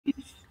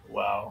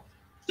Wow.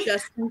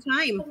 Just in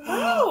time.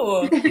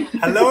 Hello.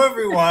 Hello,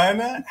 everyone.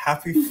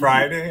 Happy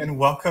Friday, and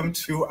welcome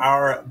to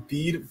our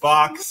Bead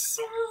Box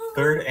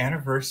 3rd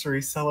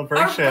anniversary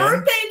celebration. Our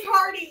birthday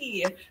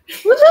party.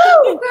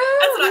 Woohoo!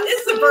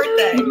 It's the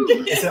birthday.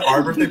 Is it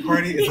our birthday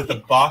party? Is it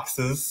the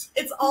boxes?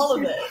 It's all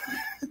of it.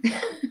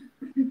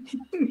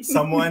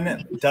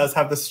 Someone does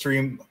have the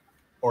stream,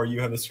 or you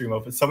have the stream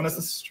open. Someone has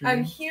the stream.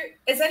 I'm here.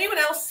 Is anyone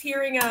else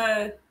hearing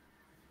a...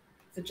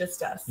 Is it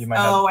just us? You might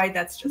have...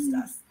 that's just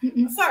us.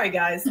 Sorry,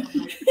 guys.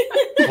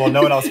 Well,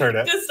 no one else heard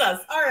it. Just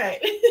us. All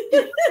right.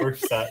 We're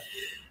set.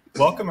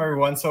 Welcome,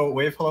 everyone. So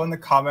wave hello in the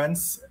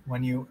comments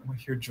when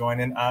you're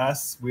joining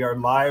us. We are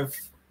live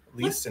at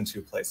least in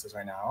 2 places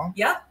right now.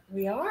 Yep,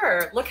 we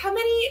are. Look how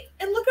many,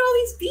 and look at all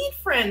these bead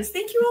friends.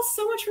 Thank you all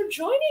so much for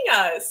joining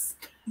us.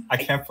 I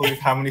can't believe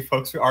how many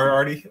folks we are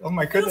already. Oh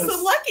my goodness. We're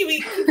so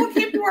lucky people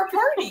came to our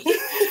party.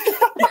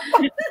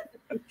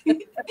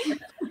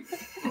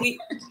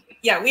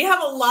 We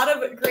have a lot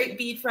of great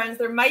bead friends.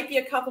 There might be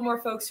a couple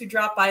more folks who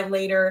drop by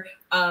later.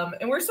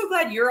 And we're so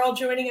glad you're all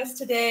joining us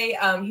today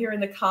here in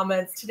the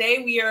comments.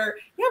 Today we're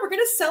going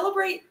to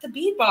celebrate the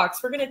Bead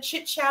Box. We're going to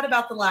chit chat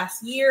about the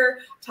last year,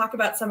 talk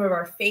about some of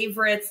our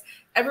favorites.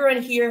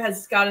 Everyone here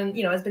has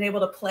has been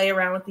able to play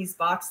around with these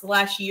boxes the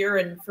last year,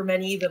 and for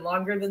many even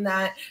longer than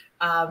that.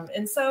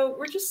 And so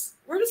we're just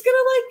gonna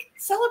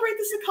celebrate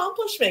this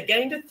accomplishment.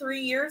 Getting to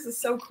 3 years is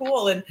so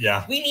cool, and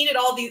we needed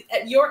all these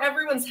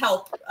everyone's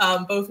help,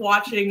 both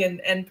watching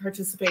and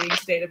participating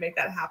today to make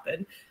that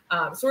happen.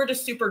 So we're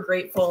just super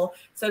grateful.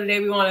 So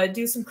today we want to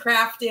do some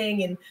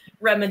crafting and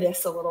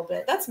reminisce a little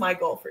bit. That's my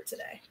goal for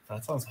today.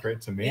 That sounds great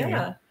to me.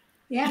 Yeah.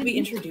 Should we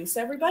introduce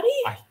everybody?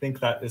 I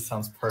think that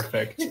sounds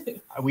perfect.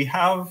 We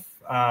have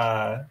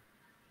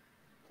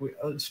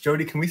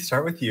Jody. Can we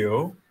start with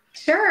you?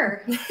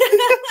 Sure.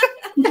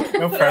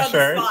 No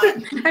pressure.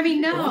 I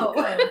mean, no.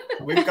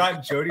 We've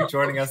got Jody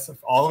joining us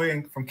all the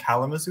way from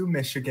Kalamazoo,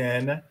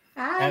 Michigan.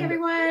 Hi,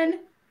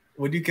 everyone.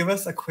 Would you give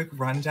us a quick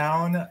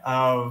rundown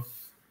of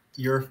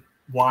your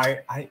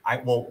why?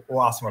 We'll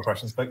ask some more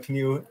questions, but can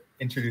you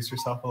introduce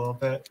yourself a little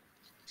bit?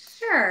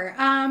 Sure.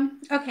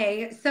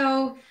 Okay,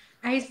 so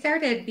I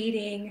started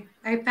beading.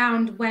 I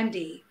found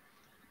Wendy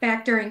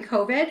back during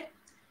COVID,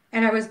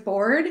 and I was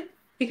bored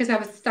because I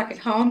was stuck at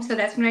home. So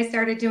that's when I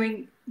started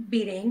doing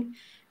beading,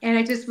 and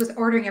I just was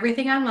ordering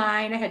everything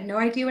online. I had no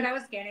idea what I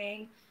was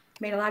getting,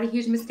 made a lot of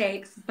huge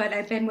mistakes, but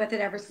I've been with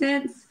it ever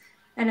since,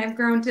 and I've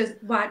grown to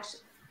watch.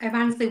 I've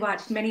honestly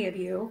watched many of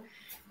you,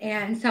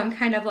 and so I'm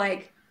kind of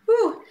like,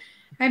 ooh,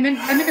 I'm in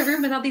a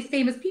room with all these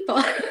famous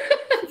people.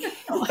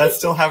 That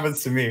still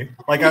happens to me.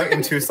 Like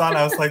in Tucson,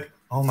 I was like,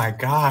 oh my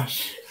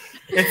gosh,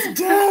 it's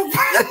Deb.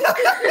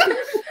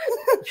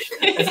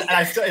 And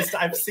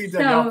I've seen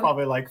Deb now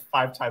probably like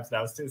 5 times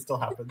now. It still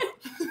happens.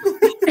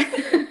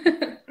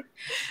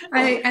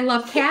 I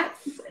love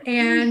cats,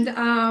 and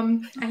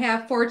I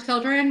have 4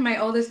 children. My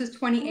oldest is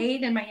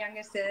 28, and my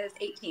youngest is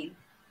 18.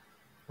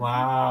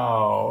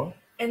 Wow.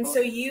 And so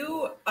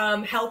you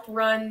help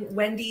run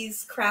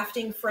Wendy's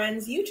Crafting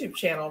Friends YouTube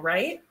channel,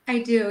 right? I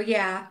do,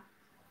 yeah.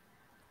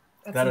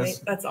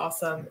 That's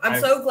awesome.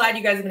 I'm so glad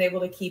you guys have been able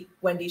to keep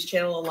Wendy's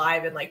channel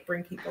alive and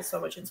bring people so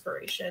much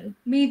inspiration.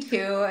 Me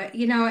too.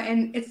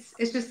 And it's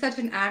just such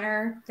an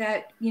honor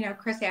that,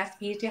 Chris asked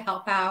me to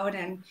help out,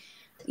 and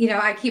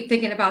I keep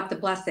thinking about the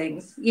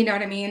blessings. You know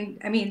what I mean?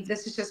 I mean,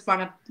 this is just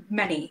one of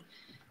many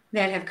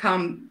that have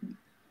come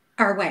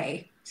our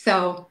way.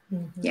 So,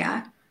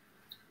 yeah.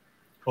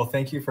 Well,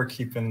 thank you for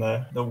keeping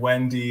the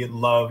Wendy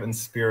love and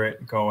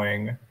spirit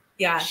going.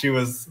 Yeah. She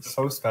was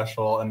so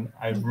special, and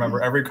I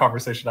remember every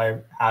conversation I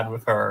had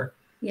with her.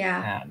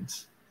 Yeah. And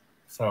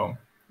so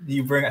I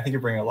think you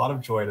bring a lot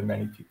of joy to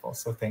many people.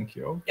 So thank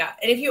you. Yeah.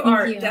 And if you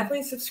aren't,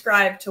 definitely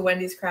subscribe to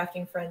Wendy's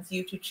Crafting Friends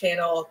YouTube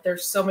channel.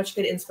 There's so much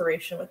good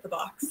inspiration with the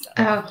box.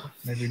 So.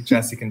 Maybe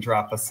Jesse can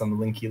drop us some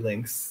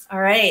links. All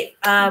right.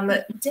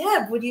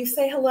 Deb, would you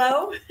say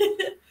hello?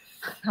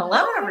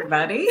 Hello,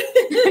 everybody.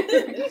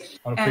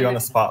 I'm going to put you on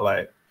the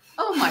spotlight.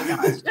 Oh my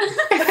gosh.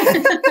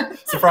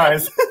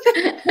 Surprise.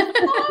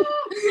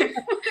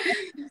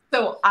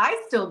 So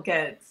I still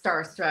get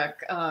starstruck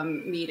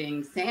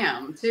meeting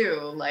Sam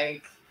too,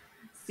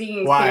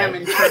 seeing Sam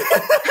in person.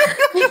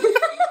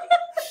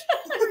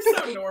 We're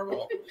so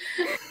normal.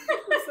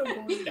 We're so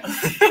boring.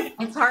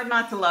 It's hard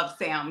not to love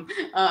Sam.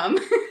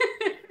 But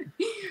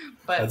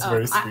that's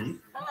very sweet.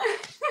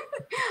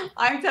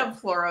 I'm Deb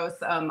Floros.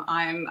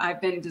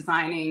 I've been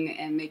designing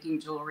and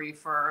making jewelry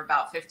for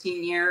about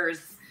 15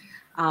 years.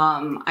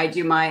 I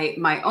do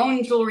my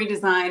own jewelry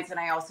designs, and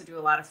I also do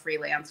a lot of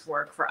freelance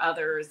work for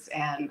others.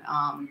 And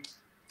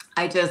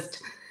I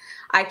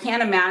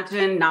can't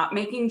imagine not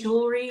making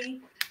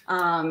jewelry.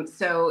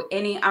 So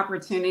any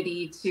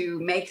opportunity to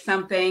make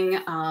something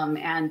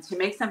and to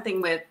make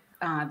something with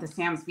the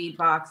Sam's Bead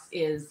Box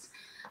is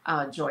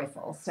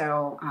joyful.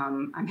 So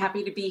I'm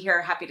happy to be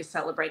here, happy to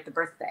celebrate the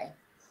birthday.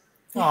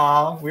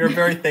 Aw, we are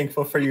very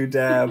thankful for you,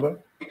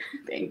 Deb.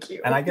 Thank you.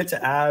 And I get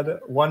to add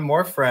one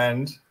more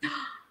friend.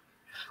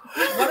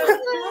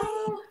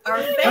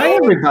 Hi,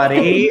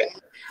 everybody.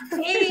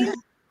 Hey.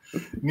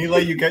 Neela,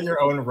 you get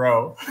your own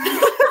row.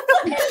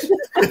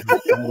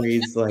 I'm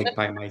always like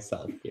by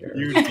myself here.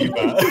 You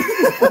diva.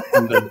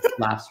 In the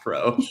last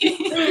row.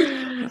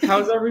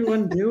 How's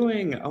everyone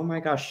doing? Oh my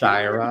gosh,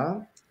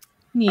 Shira.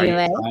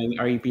 Neela.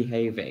 Are you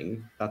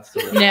behaving? That's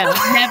the No,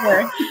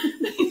 never.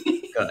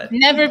 Good.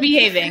 Never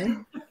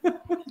behaving.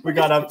 We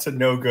got up to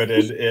no good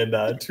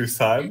in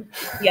Tucson.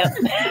 Yep.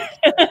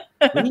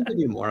 We need to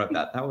do more of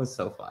that. That was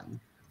so fun.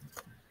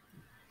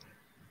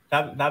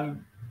 That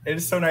it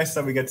is so nice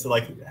that we get to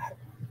like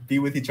be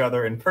with each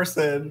other in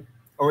person,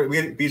 or we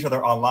get to be each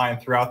other online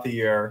throughout the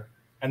year,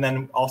 and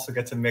then also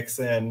get to mix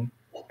in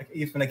like,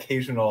 even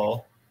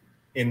occasional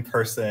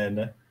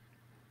in-person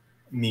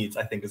meets.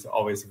 I think is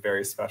always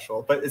very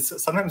special. But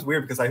it's sometimes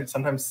weird because I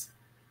sometimes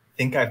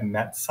think I've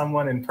met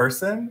someone in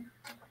person.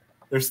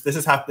 This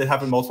has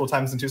happened multiple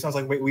times in Tucson. I was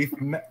like, wait, we've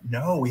met?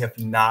 No, we have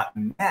not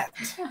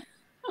met.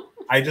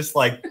 I just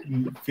like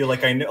feel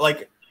like I know,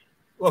 like,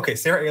 okay,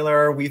 Sarah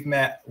Ayler, we've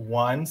met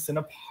once in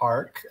a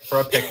park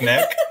for a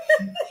picnic.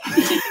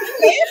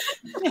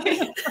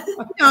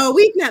 No,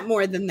 we've met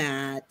more than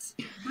that.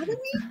 Haven't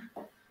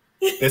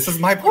we? This is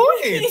my point.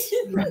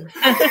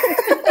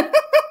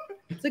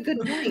 It's a good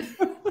point.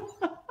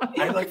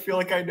 I like feel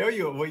like I know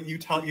you. What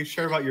you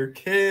share about your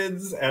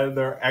kids and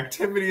their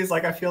activities.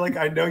 Like I feel like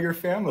I know your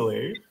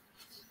family.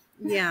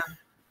 Yeah,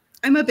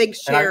 I'm a big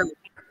sharer.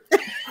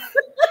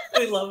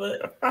 I love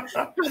it.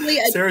 Probably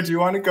a Sarah, do you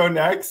want to go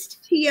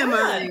next?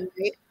 TMI,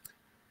 right?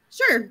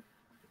 Sure.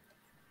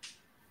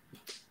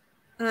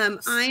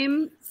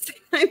 I'm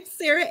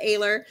Sarah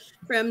Ayler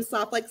from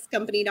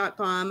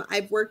softflexcompany.com.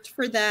 I've worked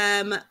for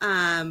them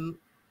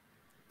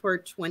for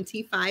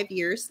 25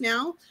 years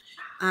now,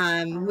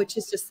 which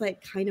is just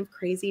like kind of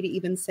crazy to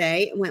even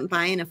say. It went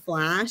by in a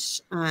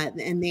flash,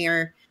 and they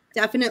are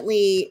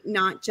definitely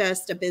not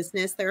just a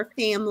business; they're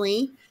a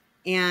family,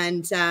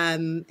 and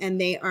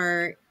they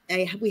are.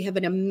 We have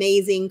an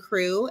amazing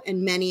crew,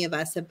 and many of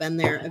us have been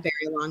there a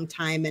very long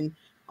time and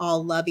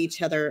all love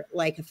each other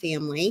like a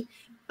family.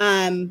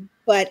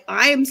 But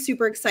I am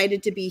super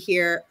excited to be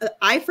here.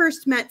 I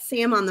first met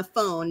Sam on the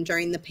phone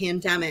during the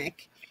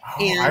pandemic.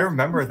 Oh, and I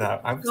remember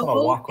that. I was on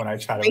a walk when I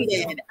chatted with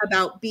you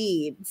about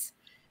beads.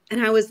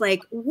 And I was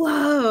like,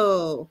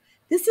 whoa,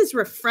 this is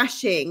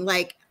refreshing.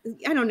 Like,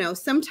 I don't know,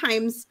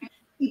 sometimes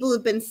people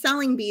have been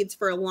selling beads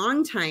for a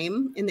long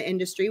time in the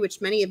industry, which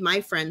many of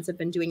my friends have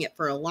been doing it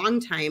for a long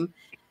time.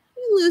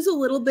 You lose a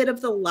little bit of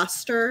the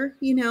luster,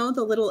 you know,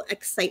 the little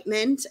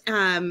excitement.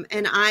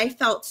 And I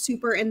felt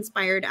super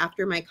inspired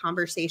after my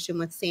conversation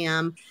with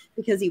Sam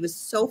because he was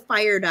so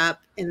fired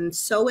up and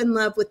so in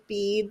love with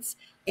beads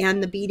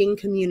and the beading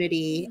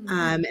community.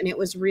 And it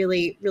was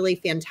really, really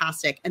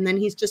fantastic. And then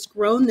he's just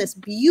grown this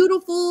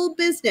beautiful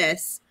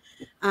business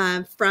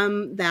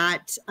from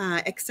that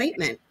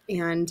excitement.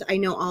 And I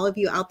know all of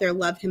you out there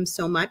love him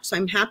so much. So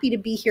I'm happy to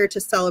be here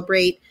to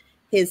celebrate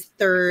his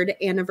 3rd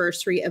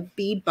anniversary of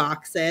Bead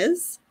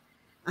Boxes.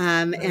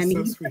 And so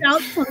he put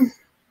out some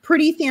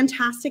pretty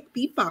fantastic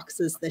bead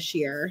boxes this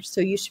year.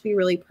 So you should be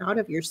really proud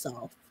of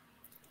yourself.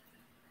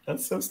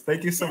 That's so,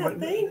 thank you so much.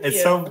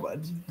 It's so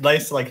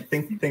nice to like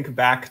think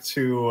back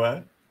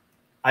to,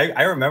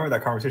 I remember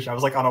that conversation. I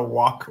was like on a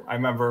walk. I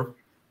remember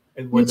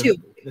Me too.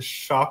 The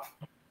shop.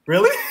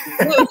 Really?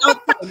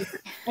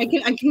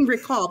 I can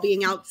recall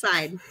being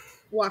outside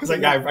walking.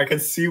 Like I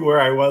could see where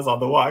I was on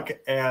the walk,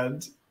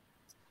 and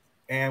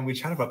we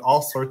chatted about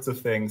all sorts of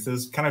things. It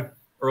was kind of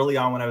early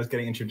on when I was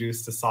getting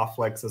introduced to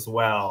SoftFlex as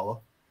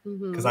well,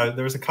 because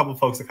there was a couple of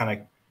folks that kind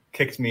of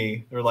kicked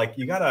me. They were like,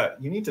 you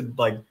need to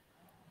like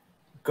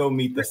go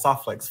meet the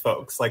SoftFlex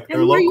folks. Like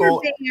they're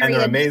local and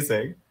they're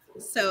amazing.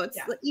 So it's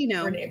you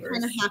know, kind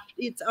of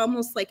it's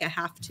almost like a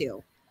have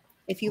to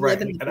if you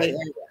live in the Bay Area.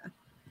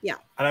 Yeah.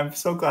 And I'm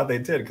so glad they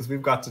did, because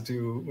we've gotten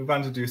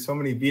to do so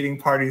many beading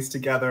parties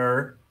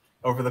together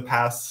over the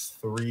past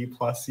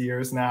 3+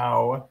 years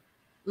now.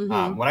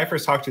 When I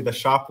first talked to you, the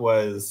shop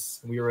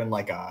we were in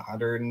like a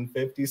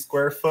 150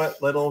 square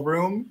foot little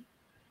room.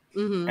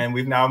 And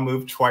we've now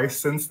moved twice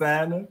since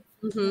then.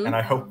 And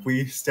I hope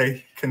we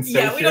stay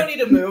consistent. Yeah, we don't need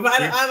to move.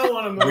 I don't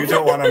want to move. We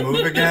don't want to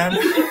move again.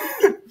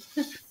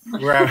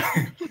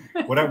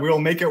 We'll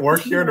make it work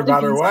here no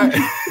matter what.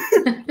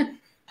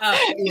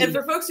 And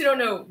for folks who don't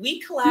know, we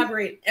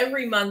collaborate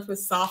every month with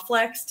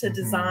SoftFlex to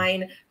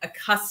design a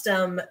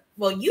custom,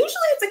 well, usually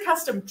it's a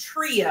custom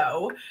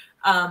trio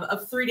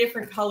of 3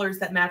 different colors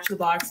that match the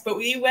box. But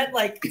we went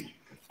like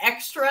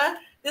extra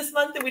this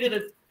month, and we did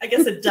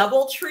a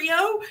double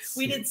trio.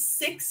 We did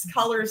 6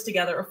 colors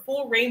together, a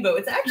full rainbow.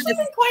 It's actually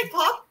been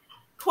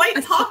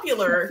quite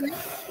popular.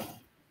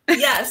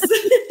 Yes.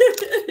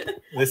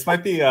 This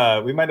might be,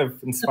 we might have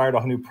inspired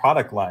a new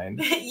product line.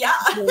 Yeah,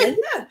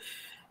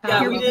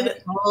 we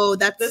did. Oh,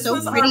 that's this so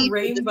was pretty. Our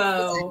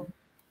rainbow.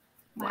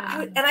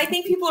 Wow. And I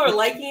think people are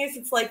liking it.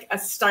 It's like a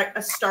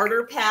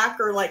starter pack,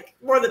 or like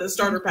more than a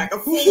starter pack, a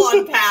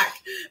full-on pack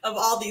of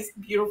all these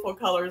beautiful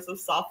colors of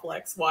soft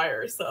flex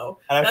wire. So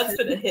that's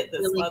been a hit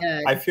this month.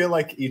 I feel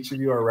like each of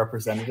you are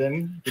represented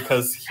in,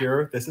 because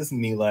here, this is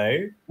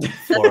Nile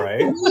Flore.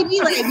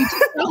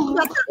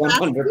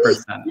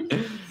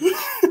 100%.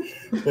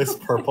 This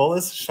purple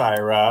is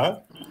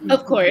Shira.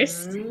 Of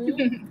course.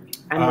 And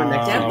we're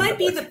next That might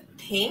be the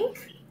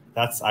pink.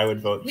 I would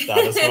vote that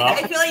as well.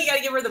 I feel like you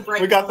gotta give her the bright.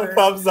 We got color. the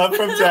thumbs up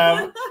from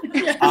Jem.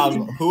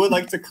 Who would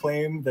like to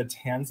claim the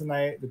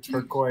tanzanite, the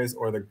turquoise,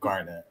 or the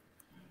garnet?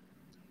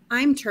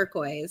 I'm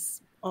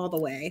turquoise all the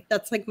way.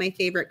 That's like my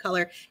favorite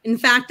color. In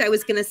fact, I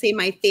was going to say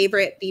my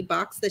favorite bead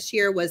box this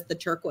year was the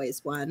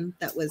turquoise one.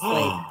 That was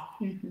like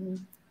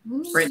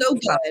so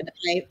good.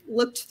 I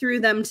looked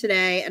through them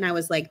today and I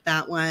was like,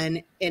 that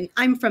one. And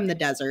I'm from the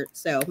desert,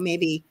 so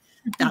maybe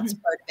that's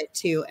part of it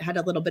too. It had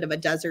a little bit of a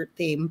desert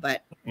theme,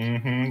 but with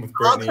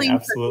I'll Brittany, claim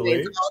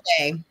absolutely. turquoise all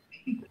day.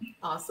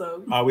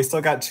 Awesome. We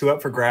still got 2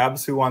 up for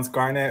grabs. Who wants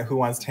garnet? Who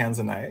wants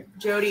tanzanite?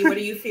 Jody, what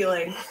are you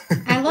feeling?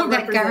 I love What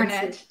that represents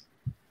garnet.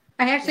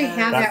 I actually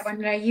have that one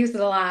and I use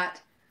it a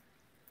lot.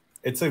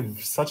 It's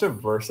such a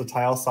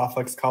versatile soft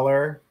flex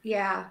color.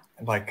 Yeah.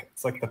 Like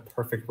it's like the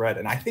perfect red.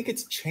 And I think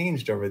it's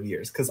changed over the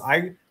years, because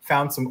I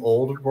found some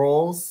old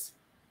rolls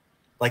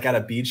like at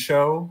a bead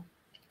show,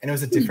 and it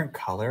was a different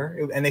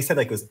color. And they said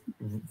like it was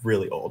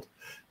really old.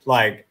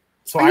 Like,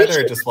 so Are you either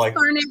sure just like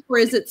garnet or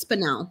is it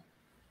spinel?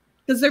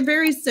 Because they're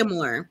very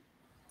similar.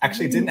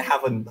 actually didn't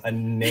have a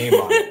name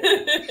on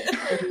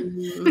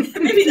it.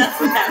 Maybe that's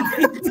what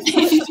happened.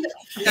 Maybe it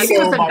was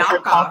So a my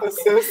knockoff.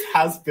 hypothesis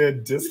has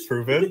been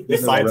disproven. The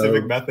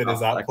scientific method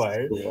is at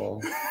play.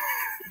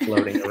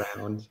 Floating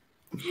around.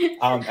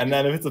 And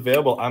then if it's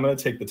available, I'm going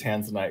to take the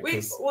tanzanite.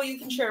 Wait, well, you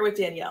can share it with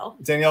Danielle.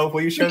 Danielle,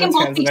 will you share We the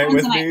can both be tanzanite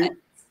with me? tanzanite.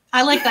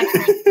 I like that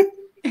color.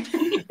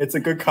 It's a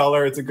good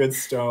color. It's a good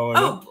stone.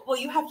 Oh, well,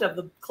 you have to have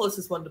the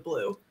closest one to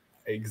blue.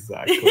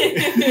 Exactly.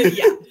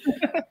 Yeah.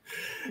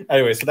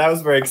 Anyway, so that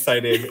was very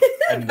exciting.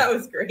 And That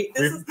was great.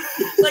 This is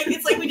like,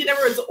 it's like we did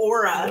everyone's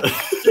aura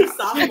through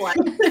soft flex.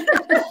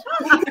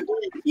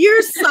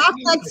 Your soft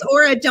flex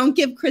aura, don't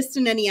give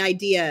Kristen any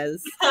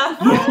ideas.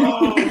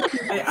 I'm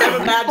That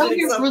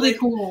imagining is something. really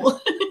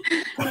cool.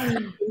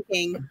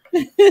 Thinking.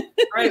 All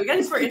right, we got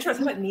this for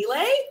interesting. But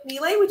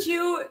Nile, would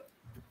you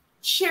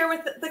share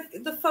with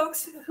the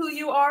folks who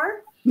you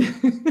are?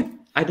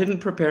 I didn't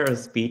prepare a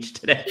speech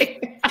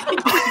today.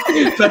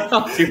 But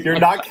I'll do you're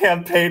not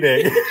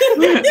campaigning.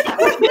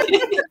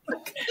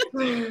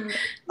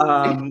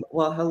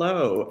 Well,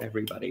 hello,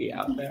 everybody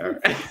out there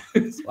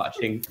who's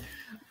watching.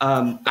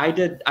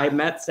 I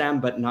met Sam,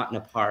 but not in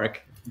a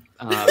park.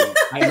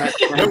 I met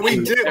No, we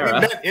did. Sarah. We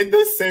met in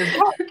the same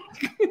park.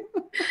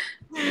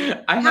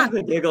 I have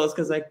the giggles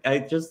because I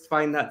just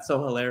find that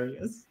so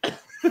hilarious.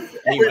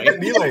 Anyway,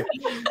 Nile,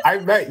 I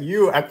met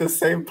you at the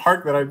same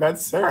park that I met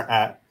Sarah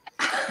at.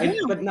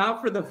 but not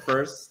for the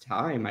first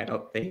time, I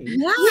don't think.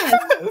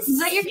 Yes. Is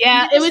that your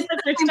Yeah, it was the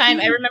first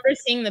time. I remember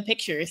seeing the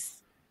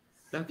pictures.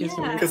 Okay,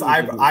 so Yeah. Because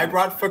I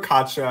brought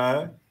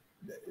focaccia.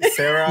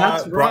 Sarah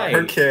That's brought her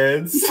right.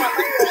 kids.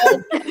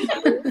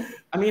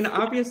 I mean,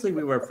 obviously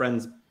we were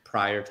friends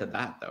prior to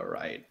that, though,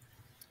 right?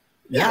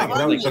 Yeah, well,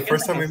 that was the Like,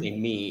 first time when we I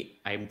meet,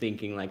 I'm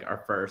thinking like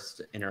our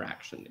first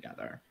interaction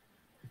together.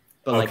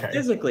 But like Okay.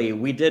 physically,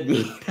 we did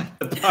meet at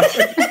the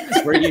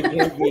park where you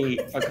gave me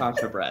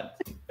focaccia bread.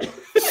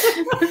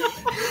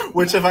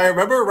 which, if I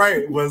remember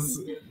right, was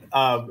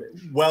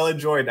well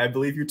enjoyed. I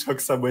believe you took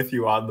some with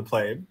you on the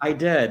plane. I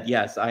did,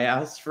 yes. I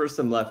asked for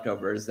some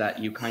leftovers that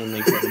you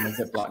kindly put in a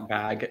Ziploc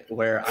bag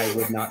where I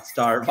would not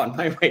starve on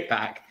my way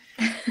back,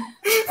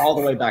 all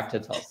the way back to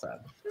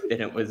Tulsa.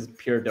 And it was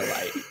pure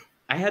delight.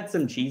 I had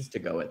some cheese to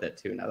go with it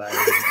too. Now that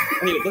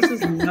anyway, this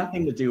has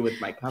nothing to do with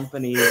my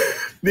company.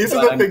 These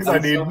but are the things I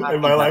need so happy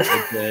in my that life.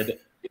 I did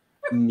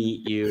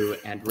meet you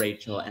and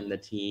Rachel and the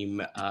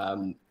team.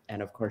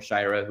 And of course,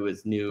 Shira, who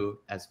is new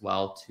as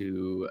well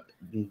to,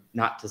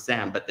 not to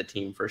Sam, but the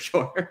team for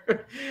sure.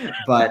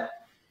 But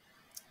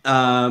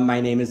my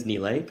name is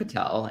Nile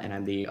Patel, and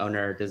I'm the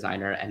owner,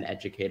 designer, and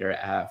educator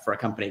for a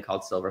company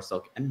called Silver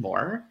Silk and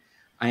More.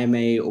 I am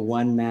a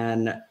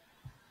one-man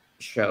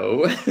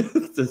show,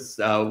 this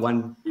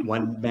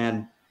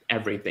one-man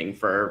everything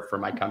for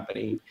my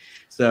company.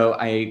 So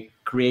I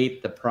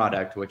create the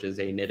product, which is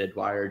a knitted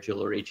wire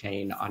jewelry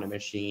chain on a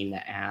machine,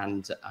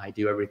 and I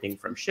do everything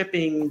from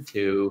shipping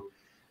to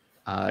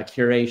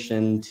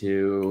curation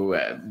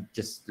to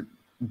just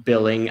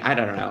billing. I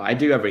don't know. I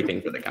do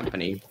everything for the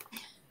company.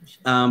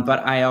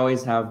 But I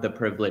always have the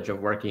privilege of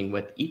working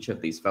with each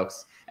of these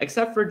folks,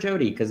 except for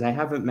Jody, because I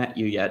haven't met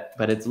you yet,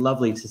 but it's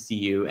lovely to see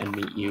you and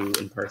meet you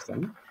in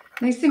person.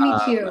 Nice to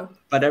meet you.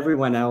 But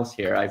everyone else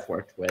here I've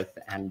worked with,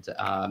 and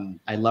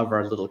I love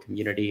our little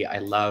community. I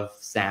love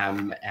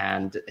Sam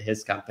and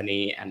his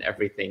company and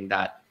everything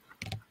that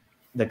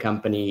the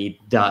company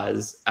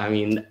does. I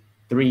mean,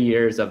 3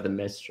 years of the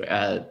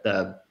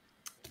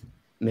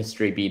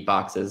mystery bead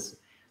boxes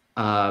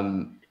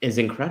is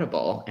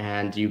incredible,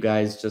 and you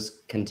guys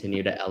just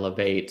continue to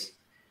elevate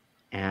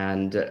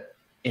and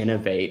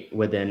innovate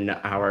within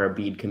our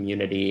bead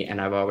community.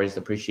 And I've always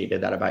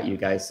appreciated that about you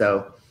guys.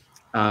 So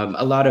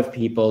a lot of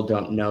people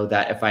don't know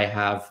that if I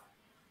have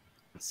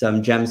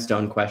some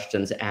gemstone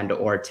questions and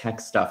or tech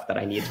stuff that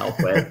I need help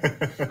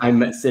with,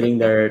 I'm sitting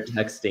there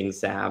texting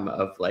Sam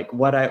of like,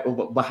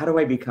 how do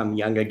I become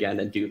young again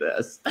and do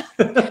this?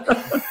 I'm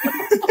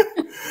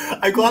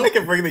glad I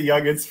can bring the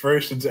young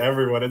inspiration to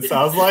everyone, it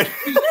sounds like.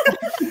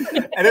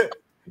 And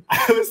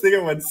I was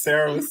thinking when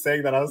Sarah was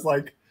saying that, I was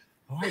like,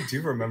 oh, I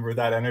do remember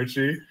that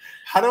energy.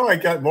 How do I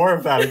get more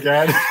of that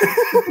again?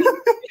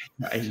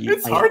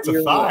 It's hard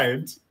to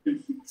find.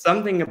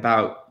 Something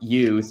about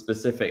you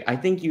specific. I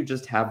think you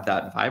just have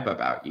that vibe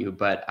about you,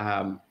 but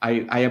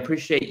I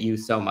appreciate you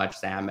so much,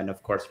 Sam, and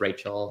of course,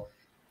 Rachel.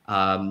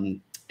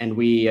 And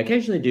we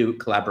occasionally do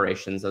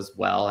collaborations as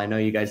well. I know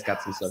you guys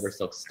got some silver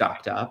silk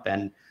stocked up,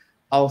 and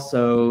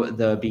also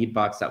the bead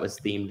box that was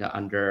themed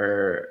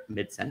under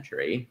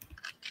mid-century.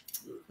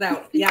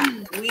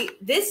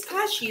 This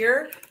past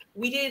year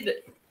we did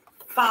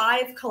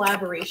 5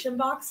 collaboration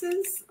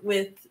boxes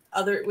with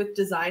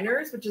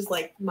designers, which is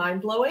like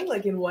mind-blowing,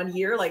 like in 1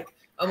 year, like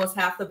almost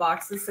half the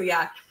boxes. So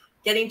yeah,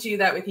 getting to do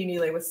that with you,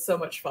 Nile, was so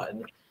much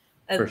fun.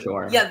 And for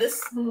sure. Yeah,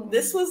 this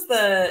was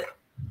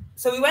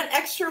so we went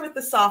extra with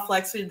the soft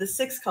flex. We did the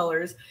 6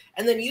 colors,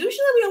 and then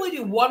usually we only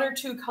do 1 or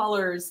 2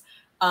 colors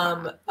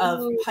of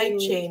pipe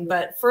chain,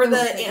 but for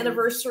the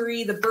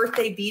anniversary, the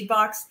birthday bead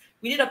box,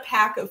 we did a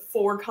pack of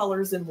 4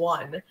 colors in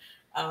one.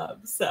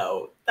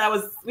 So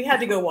we had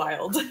to go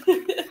wild. And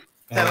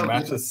it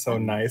matches so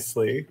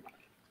nicely.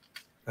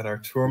 Got our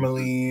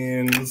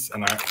tourmalines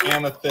and our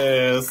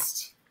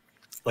amethyst.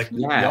 Like,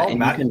 yeah, y'all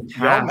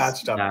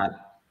matched up.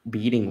 That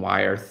beading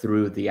wire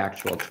through the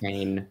actual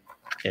chain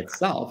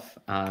itself.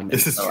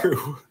 This is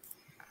true.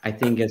 I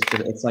think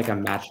it's like a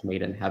match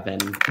made in heaven.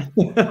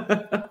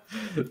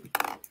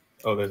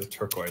 Oh, there's a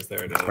turquoise.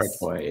 There it is.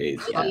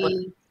 Turquoise. Yeah.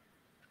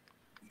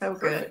 So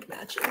good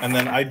matches. And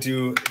then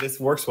this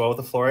works well with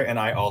the flora, and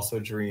I also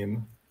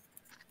dream.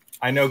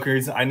 I know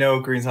green's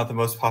not the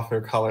most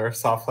popular color of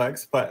soft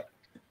flex, but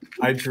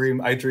I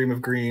dream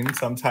of green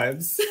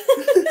sometimes.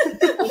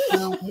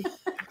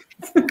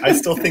 I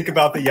still think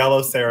about the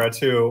yellow Sarah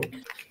too.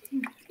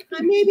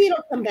 Maybe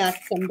it'll come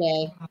back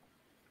someday.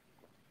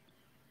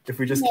 If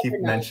we just keep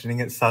mentioning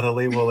it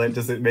subtly,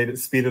 does it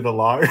speed it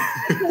along?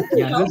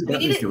 Yeah,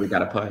 we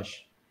gotta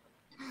push.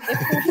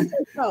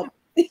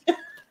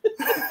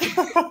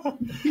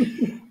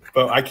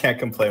 But I can't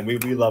complain. We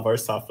love our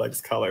soft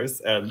flex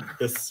colors, and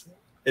it's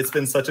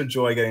been such a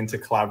joy getting to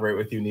collaborate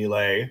with you,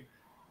 Nile.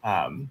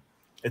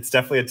 It's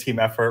definitely a team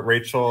effort.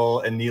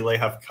 Rachel and Nile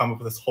have come up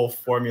with this whole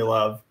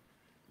formula of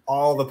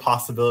all the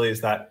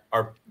possibilities that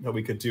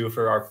we could do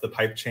for the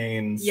pipe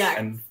chains. Yeah,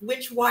 and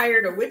which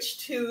wire to which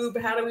tube,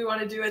 how do we want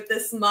to do it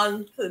this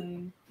month?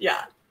 And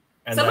yeah.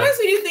 And sometimes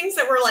we do things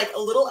that we're like a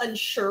little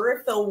unsure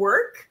if they'll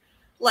work.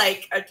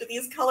 Like, do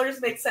these colors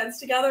make sense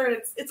together? And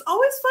it's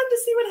always fun to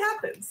see what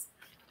happens.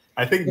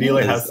 I think Nile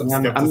has some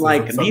skepticism. I'm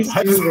like, these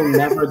two will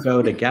never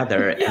go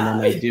together. Yeah.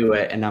 And then I do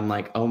it, and I'm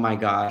like, oh my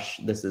gosh,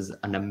 this is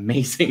an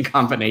amazing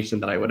combination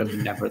that I would have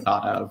never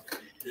thought of.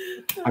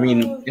 I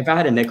mean, if I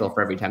had a nickel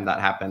for every time that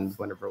happened,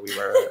 whenever we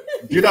were...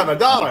 You'd have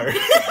 $1.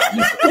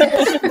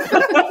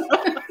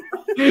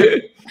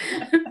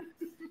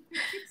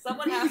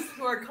 Someone asked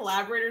who our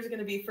collaborators are going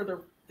to be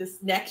for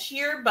this next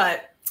year,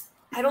 but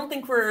I don't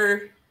think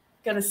we're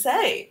going to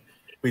say.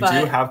 We do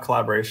have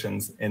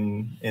collaborations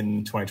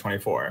in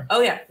 2024.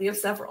 Oh, yeah. We have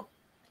several.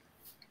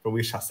 But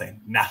we shall say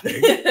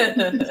nothing.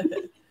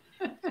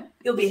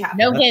 You'll be happy.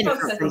 No hints.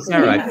 From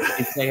Sarah,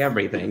 you say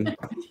everything.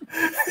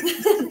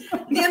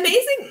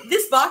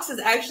 This box has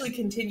actually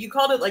continued. You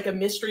called it like a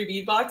mystery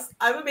bead box.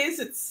 I'm amazed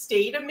it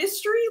stayed a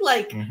mystery.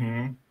 Like,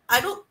 I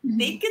don't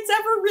think it's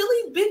ever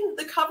really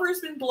the cover has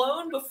been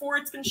blown before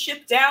it's been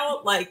shipped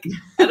out. Like,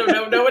 I don't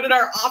know. No one in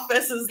our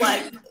office is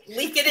like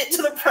leaking it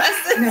to the press.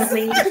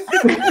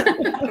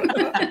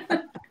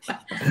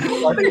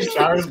 I think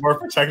Shara's more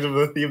protective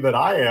of the theme than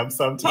I am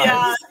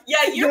sometimes.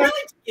 Yeah, you really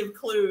give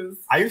clues.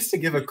 I used to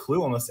give a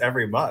clue almost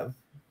every month.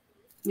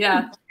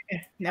 Yeah.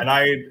 No.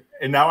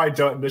 And now I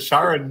don't. The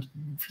Shara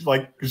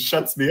like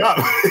shuts me up.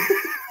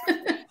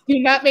 Do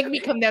not make me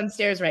come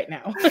downstairs right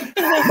now.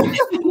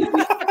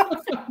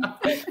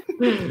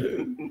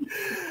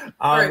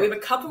 All right, we have a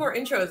couple more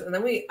intros, and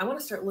then I want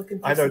to start looking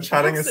through I know,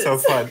 chatting boxes. Is so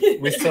fun.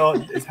 We still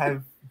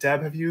have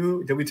Deb.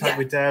 Did we talk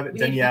with Deb?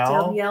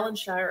 Danielle? Danielle and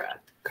Shira.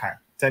 Okay.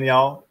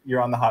 Danielle,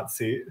 you're on the hot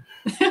seat.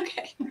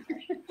 Okay.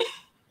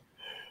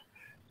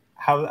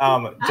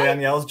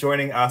 Danielle's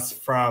joining us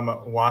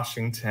from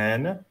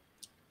Washington.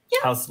 Yeah.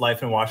 How's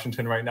life in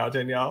Washington right now,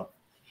 Danielle?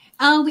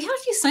 We had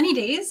a few sunny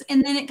days,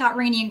 and then it got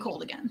rainy and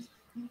cold again.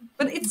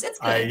 But it's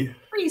good.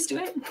 We're used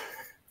to it.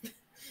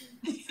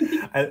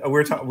 We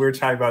were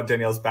talking about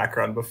Danielle's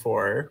background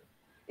before.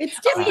 It's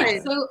different. Yeah,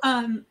 so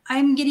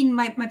I'm getting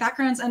my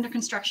background's under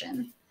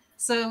construction.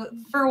 So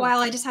for a while,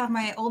 I just have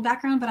my old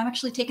background, but I'm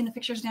actually taking the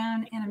pictures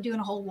down and I'm doing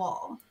a whole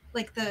wall.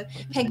 Like the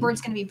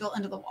pegboard's going to be built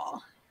into the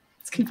wall.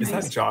 It's gonna be Is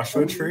that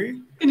Joshua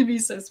tree? It's gonna be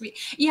so sweet.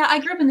 Yeah, I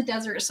grew up in the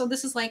desert, so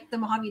this is like the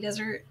Mojave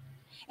Desert,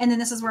 and then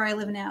this is where I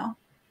live now.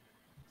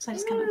 So I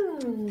just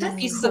kind of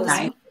pieces of the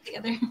sweet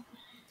together.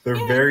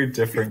 They're very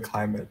different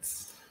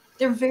climates.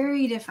 They're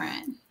very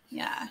different.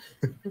 Yeah.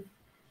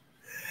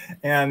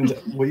 And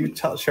will you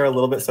share a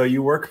little bit? So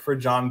you work for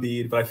John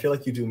Bead, but I feel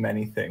like you do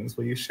many things.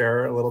 Will you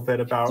share a little bit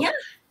about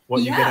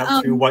what you get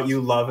up to, what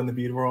you love in the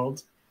bead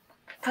world?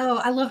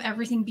 Oh, I love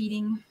everything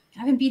beading.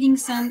 I've been beading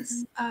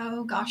since,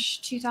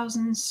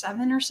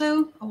 2007 or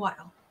so, a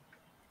while.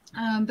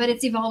 But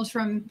it's evolved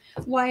from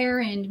wire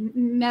and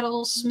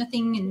metal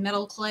smithing and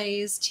metal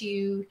clays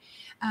to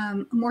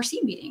more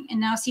seed beading. And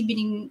now seed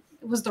beading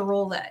was the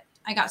role that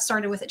I got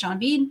started with at John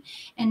Bead.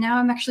 And now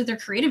I'm actually their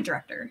creative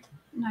director.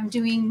 And I'm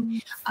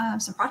doing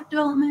some product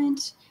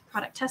development,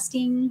 product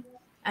testing.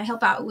 I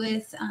help out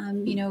with,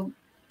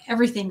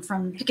 everything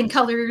from picking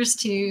colors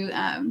to,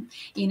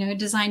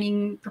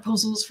 designing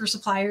proposals for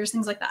suppliers,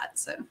 things like that.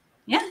 So,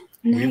 yeah.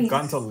 We've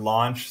gotten to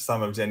launch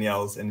some of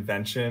Danielle's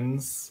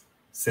inventions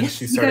since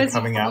she started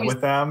coming out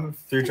with them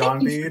through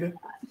John Bead.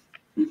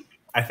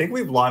 I think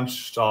we've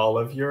launched all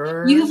of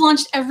your... You've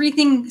launched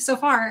everything so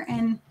far,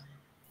 and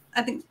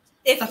I think...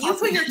 If you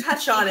put your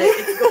touch on it,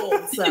 it's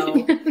gold.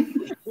 So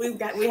we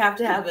have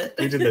to have it.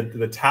 We did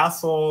the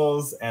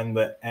tassels and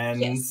the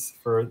ends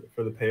for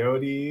the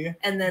peyote,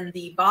 and then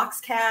the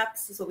box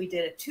caps is what we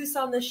did at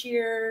Tucson this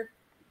year.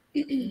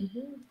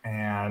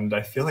 And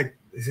I feel like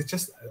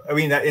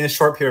in a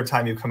short period of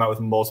time you've come out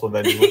with multiple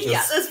venues, which is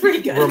that's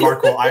pretty good.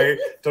 Remarkable. I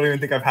don't even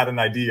think I've had an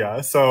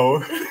idea,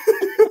 so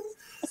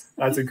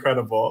that's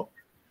incredible.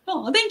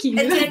 Oh, thank you.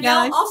 And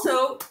Danielle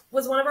also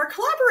was one of our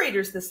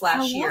collaborators this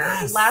last year.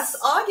 Yes. Last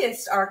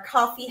August, our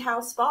coffee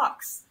house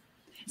box.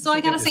 So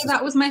I gotta say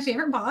that was my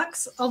favorite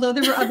box, although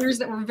there were others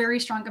that were very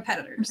strong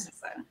competitors.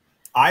 So.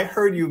 I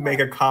heard you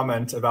make a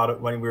comment about it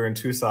when we were in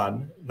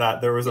Tucson,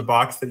 that there was a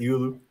box that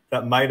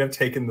might have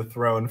taken the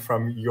throne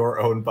from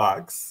your own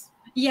box.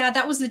 Yeah,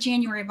 that was the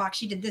January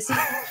box you did this year.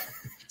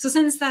 So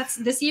since that's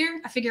this year,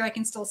 I figure I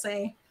can still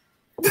say.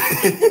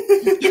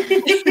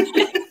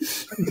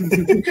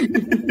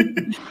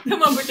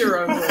 Come up with your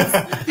own rules.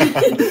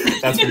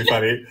 That's pretty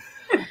funny.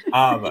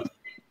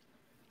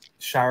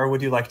 Shara,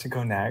 would you like to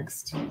go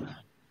next?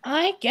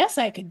 I guess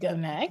I could go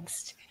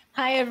next.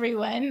 Hi,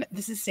 everyone.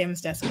 This is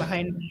Sam's desk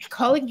behind me,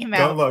 calling him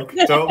out. Don't look.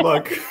 Don't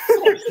look.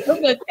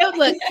 Don't look. Don't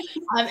look.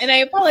 And I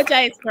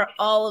apologize for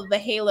all of the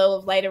halo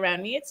of light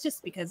around me. It's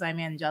just because I'm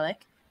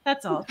angelic.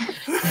 That's all.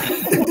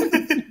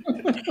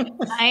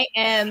 I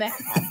am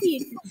happy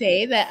to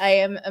say that I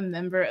am a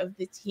member of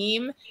the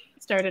team.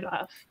 Started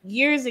off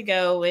years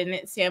ago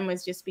when Sam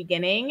was just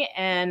beginning,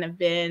 and I've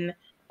been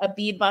a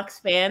Bead Box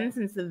fan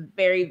since the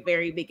very,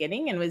 very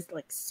beginning, and was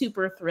like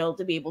super thrilled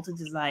to be able to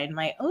design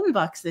my own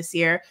box this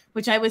year,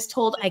 which I was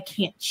told I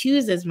can't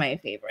choose as my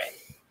favorite.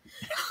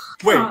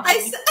 Wait,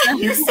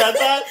 you said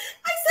that?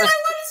 I said I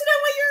wanted to know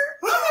what your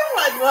other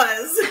one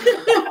was.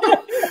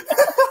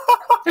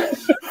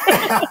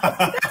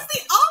 That's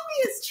the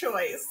obvious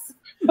choice.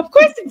 Of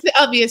course, it's the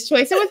obvious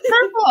choice. It was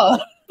purple.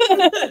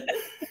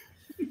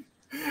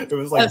 It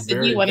was like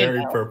very,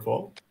 very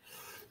purple.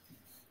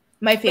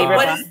 My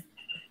favorite.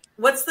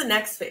 What's the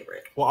next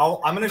favorite?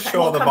 Well, I'm going to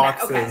show all the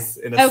boxes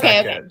in a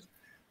second. Okay.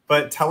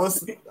 But tell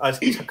us a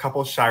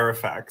couple Shira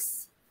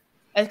facts.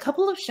 A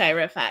couple of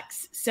Shira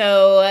facts.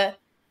 So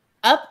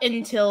up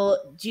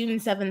until June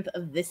 7th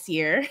of this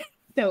year,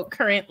 so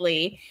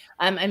currently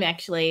I'm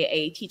actually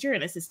a teacher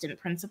and assistant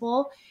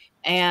principal,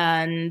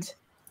 and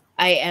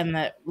I am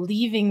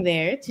leaving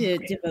there to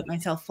devote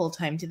myself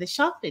full-time to the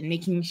shop and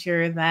making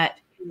sure that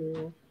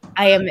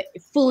I am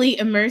fully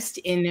immersed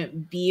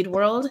in bead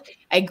world.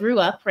 I grew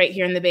up right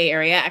here in the Bay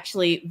Area,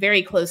 actually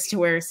very close to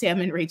where Sam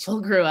and Rachel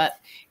grew up.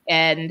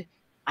 And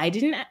I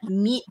didn't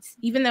meet,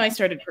 even though I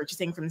started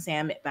purchasing from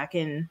Sam back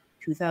in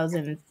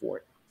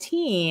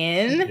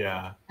 2014.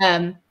 Yeah.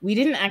 We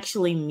didn't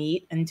actually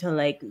meet until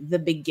like the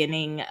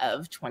beginning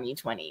of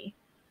 2020.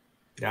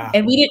 Yeah.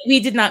 And we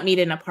did not meet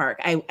in a park.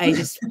 I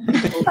just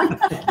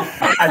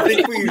I think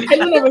did we meet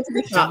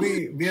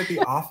at the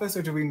office,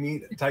 or did we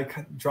meet? Did I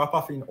drop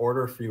off an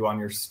order for you on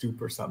your stoop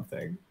or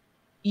something?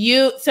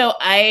 So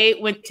I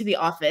went to the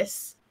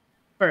office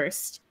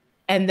first,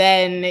 and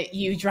then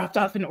you dropped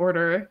off an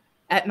order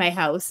at my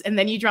house, and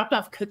then you dropped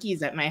off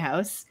cookies at my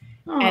house.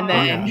 Aww. And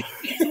then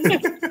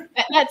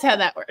that's how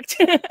that worked.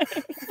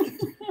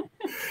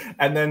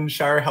 And then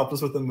Shira helped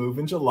us with the move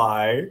in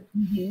July.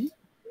 Mm-hmm.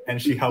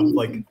 And she helped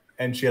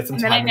and she had some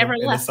time in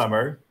the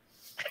summer.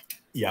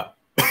 Yeah.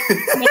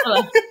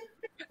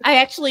 I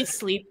actually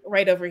sleep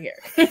right over here.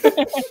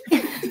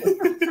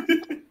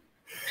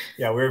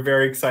 Yeah, we're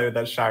very excited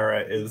that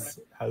Shira is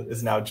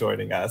now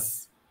joining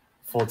us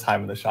full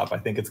time in the shop. I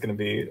think it's going to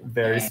be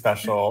very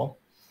special,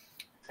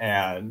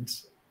 and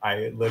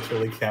I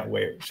literally can't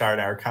wait. Shira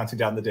and I are counting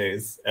down the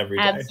days every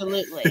day.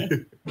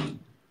 Absolutely.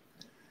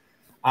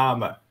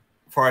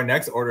 For our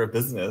next order of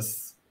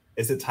business,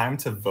 is it time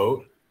to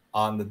vote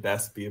on the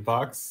best bead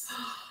box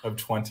of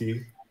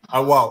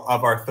of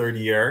our third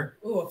year?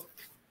 Ooh.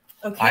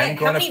 Okay.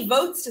 How many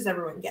votes does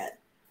everyone get?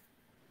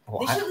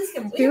 They should at least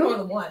get more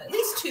than one. At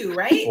least two,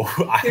 right?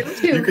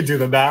 You could do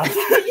the math.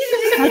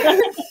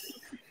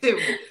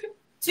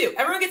 Two.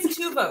 Everyone gets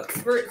 2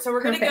 votes. So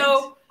we're going to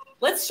go.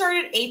 Let's start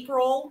at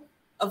April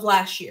of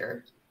last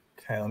year.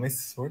 Okay, let me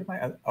sort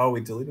of we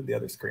deleted the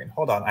other screen.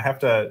 Hold on. I have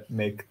to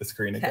make the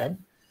screen again.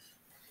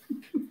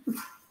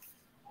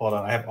 Hold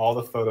on. I have all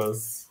the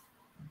photos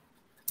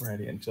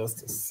ready in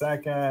just a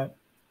second.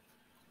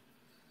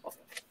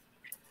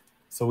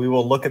 So we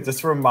will look at just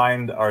to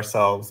remind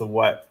ourselves of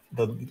what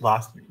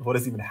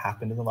has even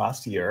happened in the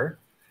last year.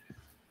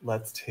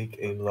 Let's take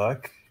a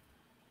look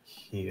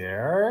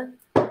here.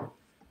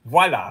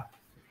 Voila,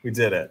 we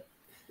did it.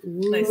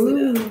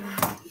 Nicely done.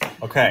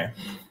 Okay,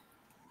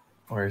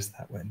 where's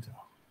that window?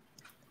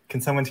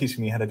 Can someone teach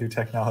me how to do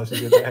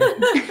technology today?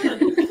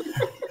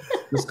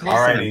 Just call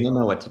Sam, he'll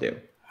know what to do.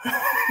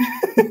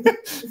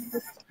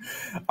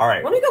 All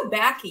right. Let me go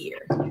back a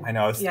year. I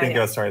know, I was thinking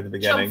I started at the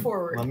beginning. Jump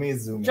forward. Let me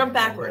zoom Jump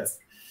backwards.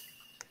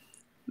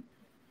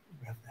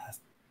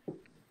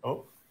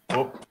 Oh,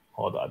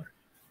 hold on.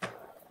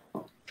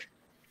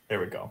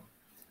 There we go.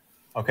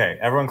 Okay,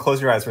 everyone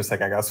close your eyes for a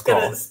second. I got to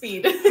scroll.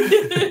 Speed. There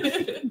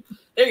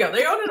you go.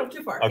 No,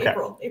 too far. Okay.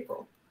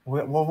 April.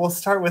 We'll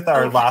start with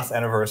our last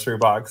anniversary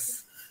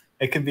box.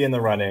 It could be in the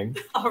running.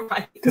 All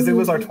right. Because it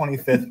was our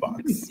 25th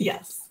box.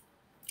 Yes.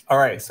 All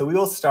right, so we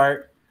will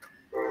start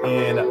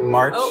in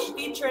March of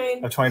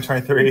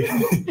 2023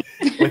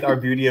 with our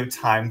Beauty of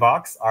Time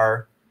box,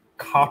 our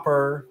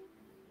copper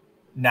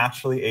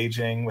naturally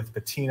aging with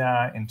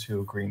patina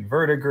into green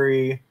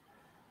verdigris.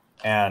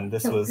 And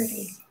this was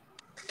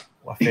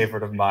a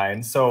favorite of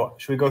mine. So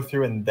should we go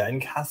through and then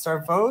cast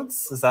our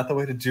votes? Is that the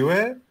way to do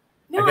it?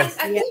 No, I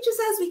think just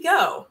as we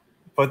go.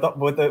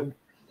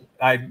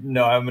 I'm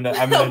gonna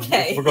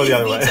okay. We'll go the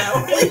other way.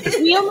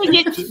 We only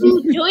get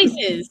 2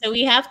 choices, so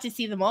we have to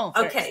see them all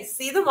first. Okay,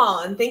 see them all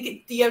and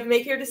you have to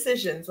make your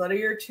decisions. What are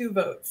your 2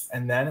 votes?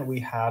 And then we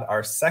had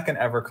our second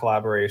ever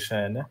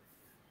collaboration,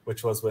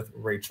 which was with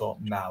Rachel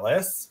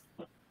Malice,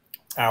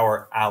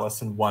 our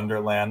Alice in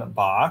Wonderland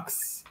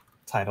box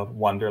titled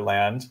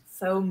Wonderland.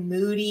 So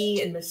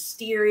moody and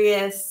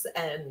mysterious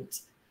and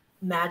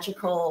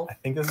magical. I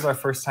think this is our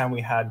first time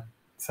we had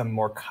some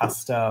more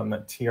custom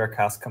TR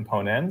cast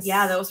components.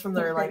 Yeah, that was from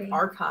their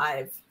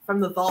archive, from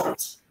the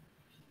vault.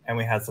 And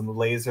we had some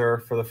laser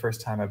for the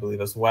first time, I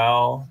believe, as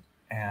well.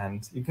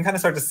 And you can kind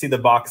of start to see the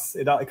box.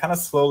 It kind of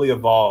slowly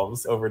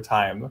evolves over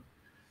time.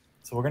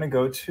 So we're going to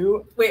go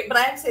to... Wait, but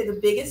I have to say the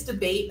biggest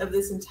debate of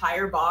this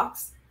entire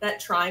box, that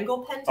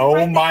triangle pendant.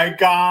 Oh my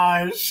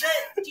gosh.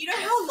 Do you know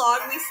how long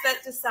we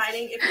spent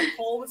deciding if the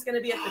pole was going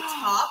to be at the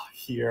top?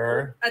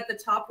 Here. At the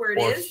top where it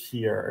is?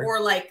 Here. Or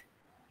like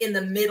in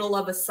the middle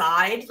of a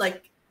side?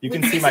 Like you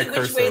can see my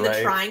cursor, which way right?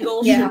 the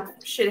triangle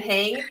should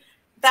hang.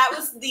 That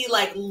was the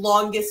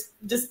longest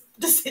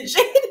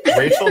decision.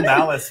 Rachel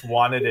Malice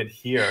wanted it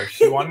here.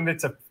 She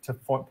wanted it to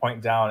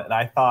point down, and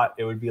I thought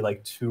it would be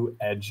too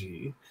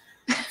edgy.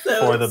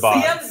 For the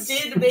box.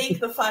 Sam did make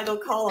the final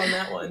call on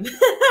that one.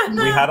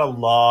 We had a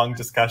long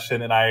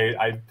discussion, and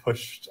I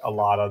pushed a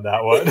lot on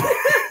that one.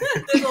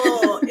 There's a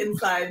little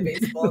inside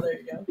baseball. There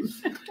you go.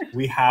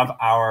 We have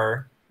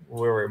our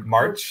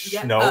March,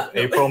 no.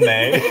 April,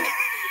 May.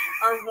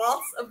 Our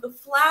Waltz of the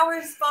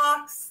Flowers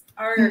box.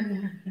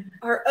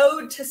 Our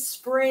ode to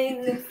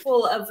spring,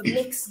 full of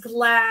mixed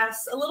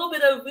glass. We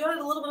wanted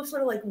a little bit of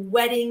sort of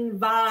wedding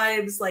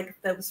vibes,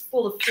 that was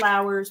full of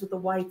flowers with the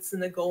whites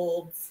and the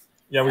golds.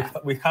 Yeah,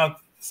 we kind of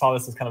saw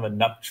this as kind of a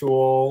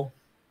nuptial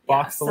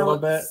box a little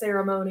bit.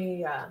 Ceremony,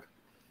 yeah.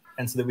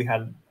 And so then we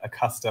had a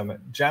custom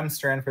gem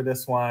strand for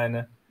this one.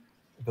 I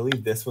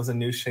believe this was a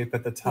new shape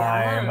at the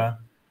time. Yeah.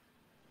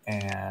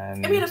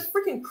 And we had a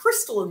freaking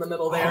crystal in the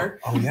middle there.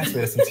 Oh yes,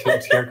 we had some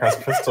TR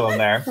cast crystal in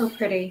there. So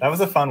pretty. That was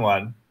a fun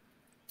one.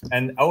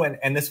 And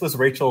this was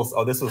Rachel's.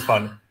 Oh, this was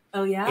fun.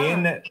 Oh yeah.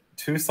 In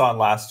Tucson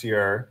last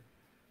year,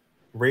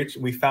 we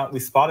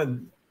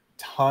spotted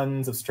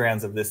tons of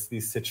strands of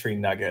these citrine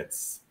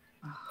nuggets,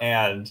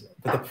 but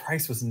the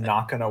price was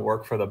not going to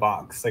work for the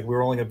box. We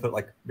were only going to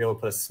be able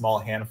to put a small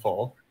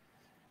handful,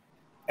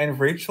 and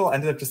Rachel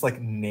ended up just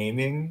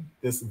naming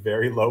this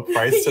very low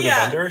price to the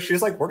vendor. She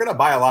was like, "We're going to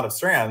buy a lot of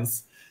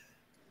strands.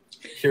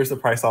 Here's the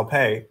price I'll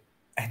pay,"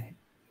 and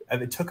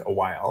it took a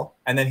while,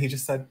 and then he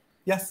just said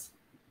yes.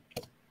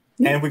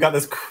 And we got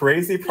this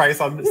crazy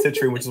price on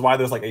citrine, which is why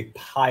there's a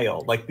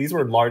pile. These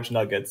were large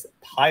nuggets,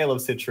 pile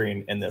of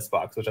citrine in this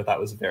box, which I thought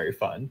was very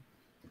fun.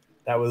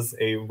 That was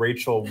a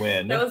Rachel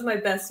win. That was my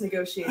best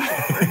negotiation.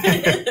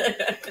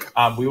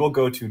 We will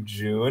go to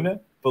June,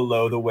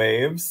 Below the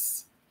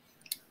Waves.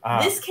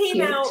 This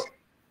came out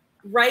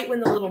right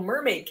when The Little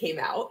Mermaid came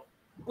out,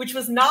 which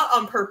was not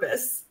on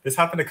purpose. This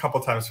happened a couple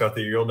times throughout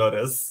the year, you'll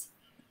notice,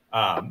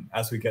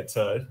 as we get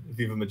to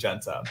Viva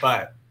Magenta.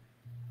 But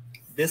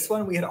this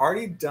one, we had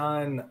already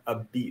done a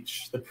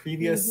beach. The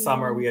previous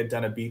summer, we had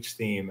done a beach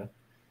theme.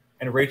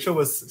 And Rachel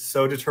was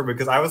so determined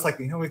because I was like,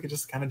 we could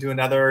just kind of do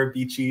another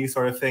beachy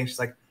sort of thing. She's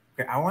like,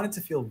 okay, I want it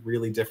to feel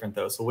really different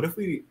though. So what if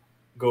we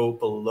go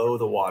below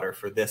the water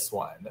for this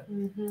one?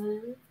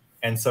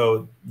 And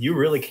so you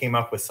really came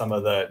up with some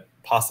of the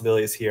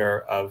possibilities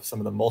here of some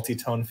of the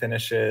multi-tone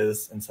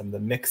finishes and some of the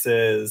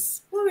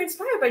mixes. Well, we're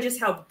inspired by just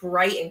how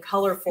bright and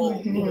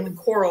colorful the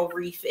coral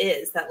reef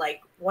is, that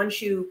like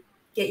once you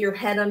get your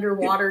head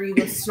underwater, you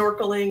go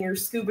snorkeling or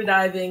scuba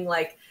diving,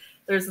 like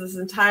there's this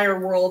entire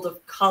world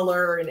of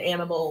color and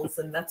animals,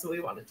 and that's what we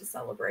wanted to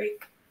celebrate.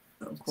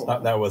 So cool. So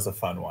that was a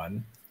fun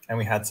one. And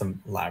we had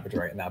some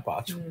labradorite in that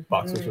box,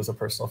 which was a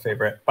personal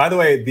favorite. By the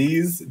way,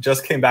 these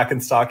just came back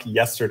in stock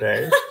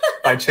yesterday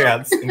by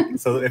chance.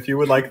 So if you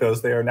would like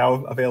those, they are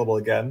now available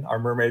again, our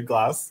mermaid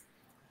glass.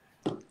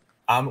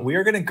 We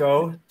are going to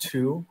go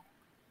to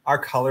our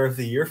color of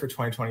the year for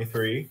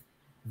 2023,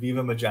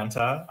 Viva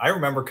Magenta. I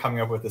remember coming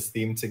up with this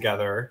theme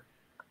together.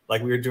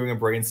 Like we were doing a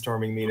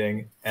brainstorming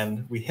meeting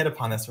and we hit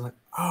upon this. We're like,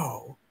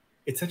 oh,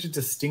 it's such a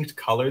distinct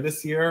color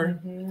this year.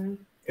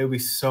 It would be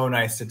so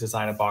nice to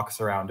design a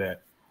box around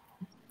it.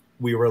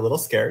 We were a little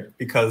scared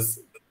because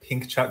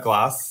pink check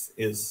glass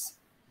is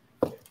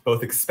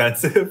both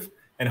expensive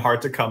and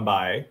hard to come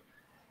by.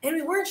 And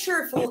we weren't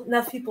sure if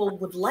enough people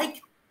would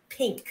like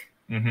pink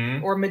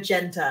or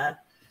magenta.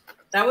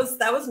 That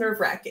was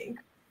nerve-wracking.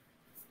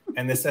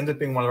 And this ended up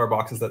being one of our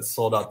boxes that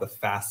sold out the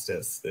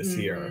fastest this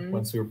year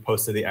once we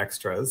posted the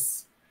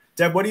extras.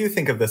 Deb, what do you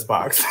think of this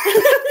box?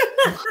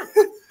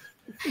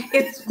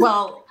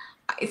 Well,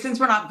 since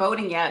we're not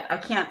voting yet, I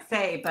can't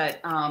say, but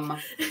oh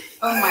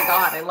my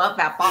God, I love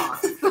that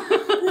box.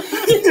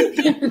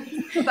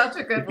 Such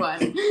a good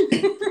one.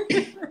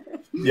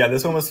 Yeah,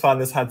 this one was fun.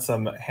 This had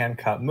some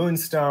hand-cut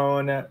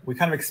moonstone. We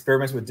kind of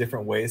experimented with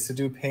different ways to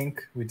do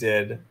pink. We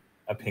did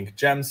a pink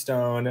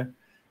gemstone.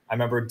 I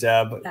remember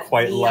Deb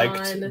quite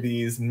liked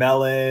these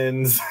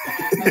melons.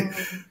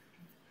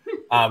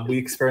 We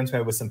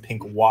experimented with some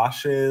pink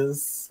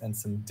washes and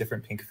some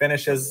different pink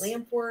finishes.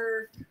 Lamp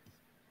work.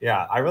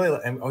 Yeah, I really.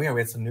 Oh yeah,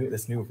 we had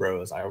this new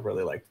rose. I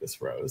really liked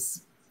this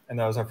rose, and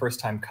that was our first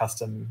time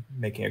custom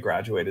making a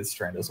graduated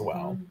strand as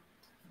well.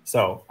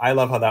 So I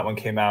love how that one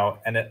came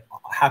out, and it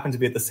happened to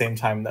be at the same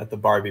time that the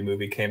Barbie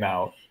movie came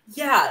out.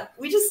 Yeah,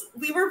 we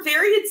were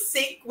very in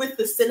sync with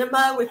the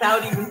cinema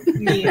without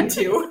even meaning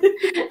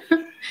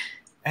to.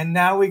 And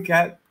now we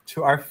get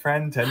to our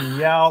friend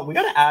Danielle. We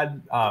got to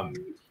add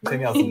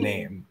Danielle's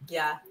name.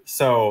 Yeah.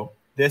 So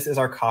this is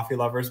our coffee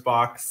lovers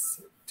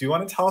box. Do you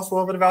want to tell us a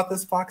little bit about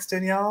this box,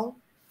 Danielle?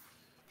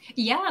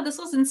 Yeah, this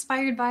was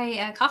inspired by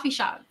a coffee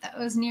shop that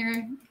was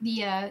near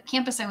the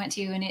campus I went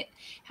to, and it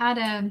had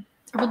a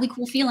really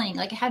cool feeling.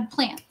 Like it had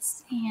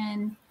plants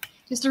and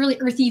just a really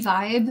earthy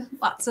vibe.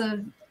 Lots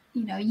of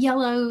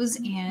yellows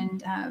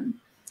and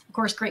of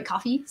course great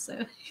coffee.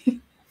 So.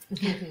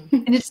 And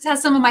it just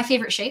has some of my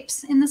favorite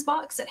shapes in this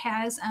box. It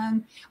has,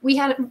 we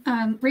had,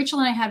 Rachel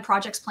and I had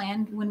projects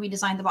planned when we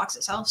designed the box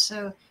itself.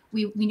 So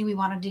we knew we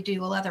wanted to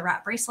do a leather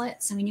wrap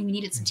bracelet. So we knew we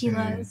needed some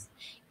tilas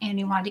and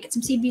we wanted to get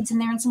some seed beads in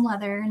there and some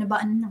leather and a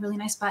button, a really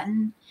nice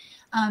button.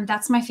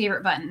 That's my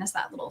favorite button, is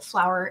that little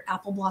flower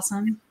apple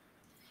blossom.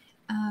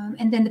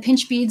 And then the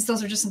pinch beads,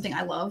 those are just something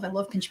I love. I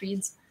love pinch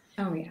beads.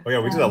 Oh yeah. Oh yeah,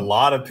 we did a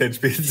lot of pinch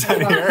beads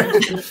down here.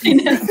 I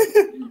know.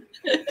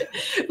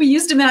 We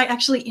used them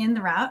actually in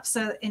the wrap,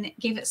 and it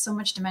gave it so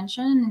much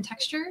dimension and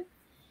texture.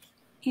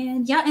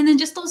 And yeah, and then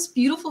just those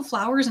beautiful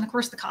flowers, and of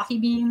course the coffee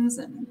beans,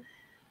 and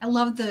I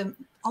love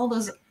all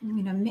those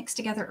mixed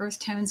together earth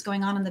tones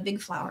going on in the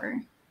big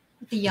flower,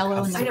 the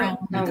yellow and the brown.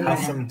 We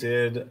custom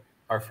did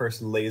our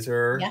first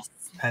laser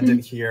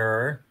pendant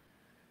here.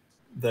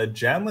 The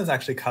gem was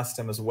actually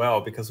custom as well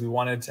because we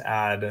wanted to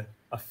add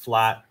a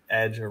flat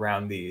edge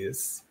around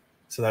these,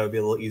 so that would be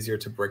a little easier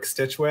to brick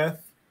stitch with.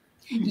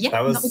 Yeah,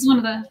 that was one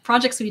of the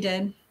projects we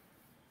did.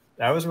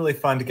 That was really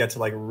fun to get to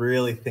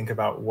really think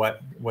about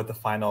what the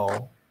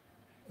final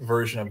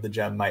version of the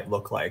gem might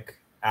look like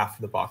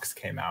after the box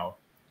came out.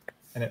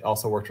 And it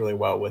also worked really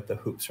well with the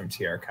hoops from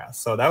Tierra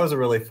Cast. So that was a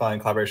really fun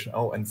collaboration.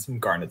 Oh, and some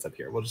garnets up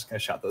here. We're just going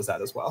to shout those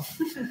out as well.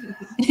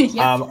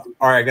 All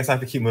right, I guess I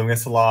have to keep moving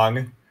us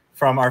along.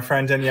 From our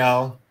friend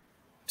Danielle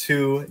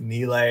to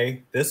Nile.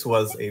 This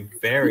was a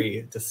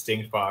very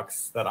distinct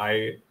box that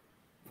I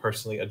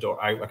personally adore.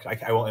 I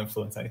won't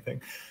influence anything.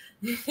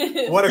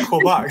 What a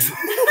cool box.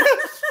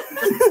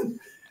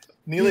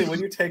 Neely,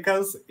 would you take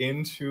us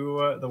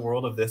into the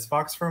world of this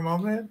box for a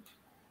moment?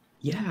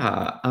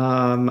 Yeah,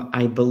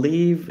 I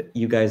believe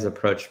you guys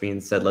approached me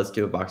and said, let's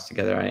do a box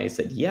together. And I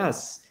said,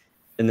 yes.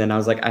 And then I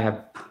was like, I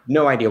have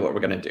no idea what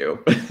we're going to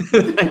do.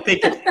 I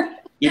think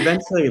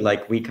eventually,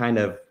 we kind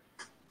of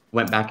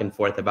went back and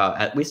forth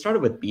about, we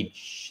started with bead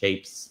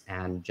shapes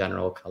and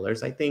general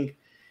colors, I think.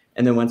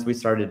 And then once we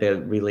started to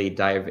really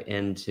dive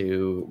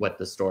into what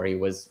the story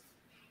was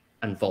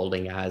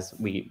unfolding as,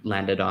 we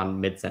landed on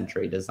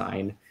mid-century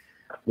design,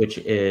 which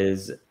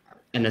is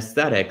an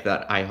aesthetic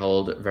that I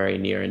hold very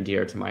near and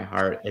dear to my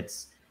heart.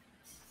 It's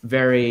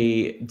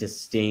very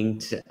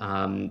distinct,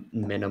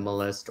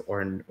 minimalist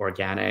or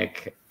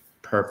organic,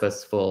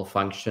 purposeful,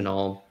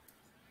 functional.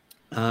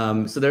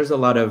 So there's a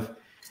lot of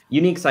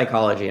unique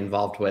psychology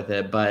involved with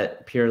it,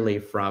 but purely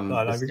from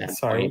the standpoint.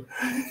 Sorry.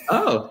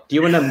 Oh, do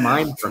you want to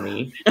mime for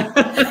me?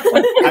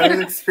 I was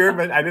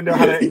experiment. I didn't know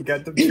how to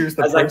get to choose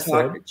the As person.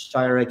 I talk,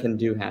 Shira can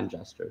do hand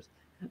gestures.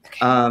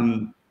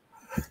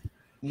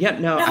 Yeah,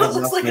 no, Now I it looks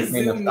lost like my a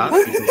train of Zoom thought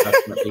meeting. because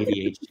that's what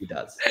ADHD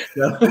does.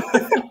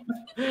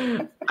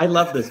 So, I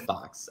love this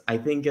box. I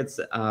think it's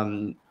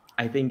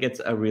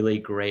a really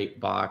great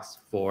box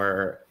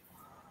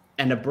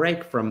and a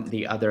break from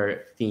the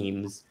other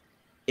themes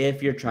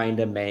if you're trying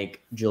to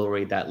make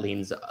jewelry that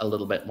leans a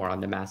little bit more on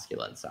the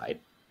masculine side.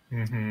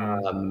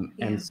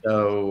 And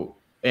so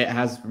it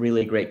has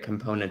really great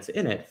components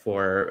in it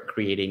for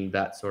creating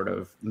that sort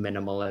of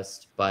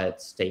minimalist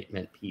but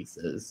statement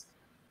pieces.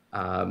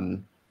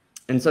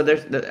 And so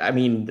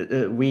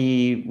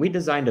we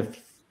designed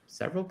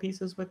several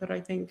pieces with it, I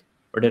think,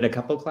 or did a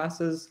couple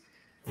classes.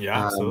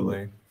 Yeah,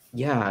 absolutely.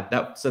 Yeah,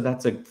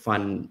 that's a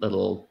fun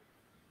little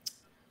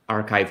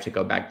archive to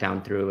go back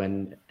down through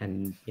and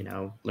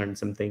learn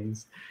some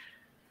things.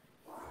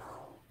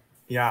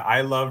 Yeah,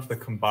 I loved the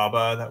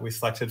kumbaba that we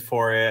selected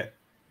for it,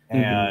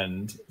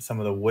 and some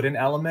of the wooden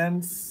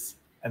elements,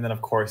 and then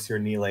of course your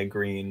Nile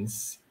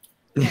greens.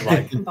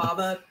 Like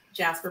kumbaba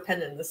jasper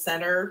pendant in the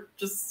center,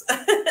 just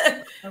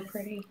So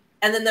pretty.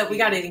 And then we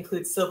got to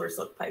include silver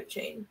silk pipe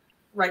chain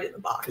right in the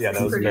box. Yeah,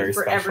 that was very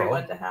for special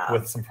everyone to have.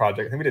 with some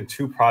projects. I think we did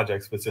 2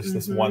 projects with just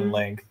this one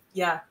link.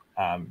 Yeah.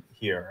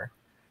 Here.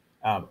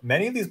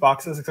 Many of these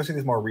boxes, especially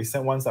these more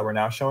recent ones that we're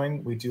now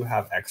showing, we do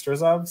have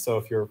extras of. So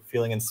if you're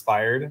feeling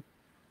inspired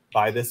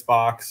by this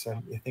box, or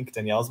I think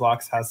Danielle's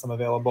box has some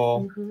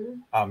available,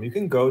 you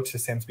can go to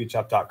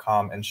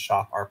samsbeachup.com and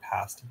shop our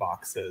past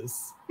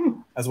boxes,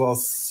 as well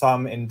as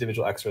some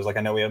individual extras. Like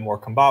I know we have more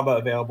kumbaba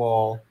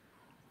available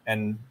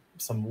and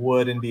some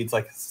wood and beads,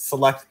 like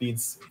select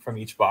beads from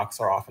each box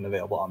are often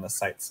available on the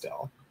site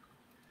still.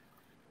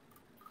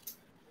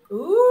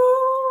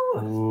 Ooh.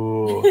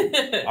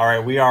 All right,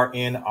 we are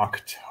in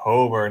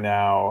October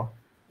now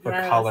for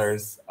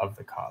Colors of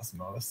the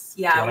Cosmos.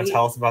 Yeah, do you want to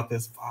tell us about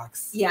this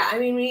box? Yeah, I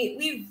mean,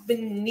 we've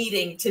been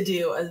needing to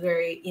do a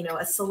very,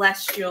 a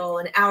celestial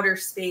and outer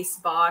space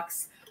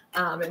box.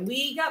 And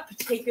we got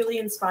particularly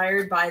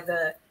inspired by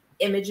the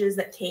images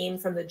that came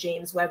from the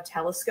James Webb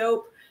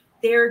Telescope.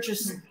 They're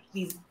just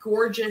these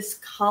gorgeous,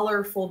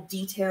 colorful,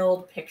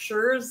 detailed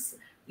pictures,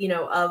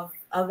 of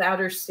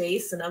outer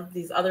space and of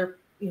these other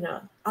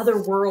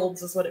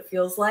worlds is what it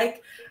feels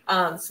like.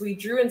 So we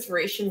drew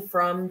inspiration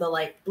from the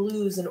like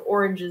blues and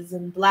oranges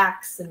and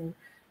blacks and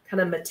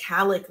kind of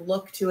metallic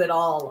look to it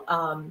all.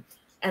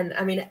 And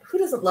I mean, who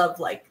doesn't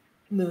love like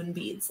moon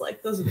beads?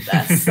 Like those are the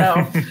best.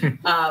 So,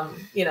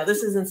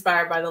 this is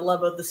inspired by the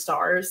love of the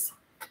stars.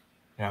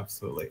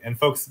 Absolutely. And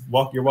folks,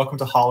 you're welcome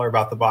to holler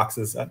about the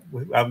boxes.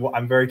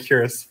 I'm very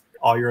curious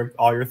all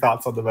your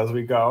thoughts on them as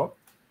we go.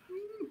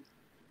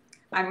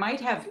 I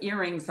might have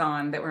earrings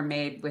on that were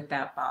made with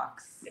that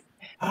box.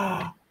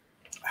 How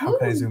can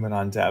I zoom in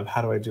on Deb?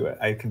 How do I do it?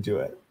 I can do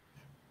it.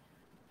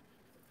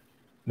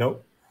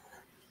 Nope.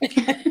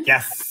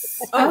 Yes.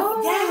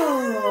 Oh,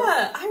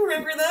 yeah. I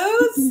remember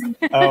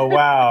those. Oh,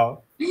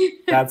 wow.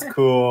 That's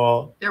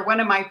cool. They're one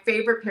of my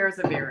favorite pairs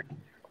of earrings.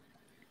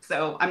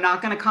 So I'm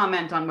not going to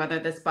comment on whether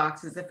this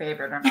box is a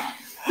favorite or not.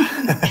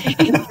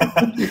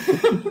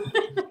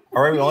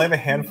 All right, we only have a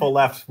handful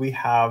left. We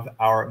have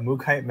our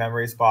Mookaite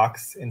Memories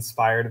box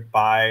inspired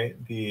by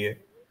the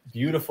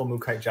beautiful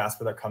Mookaite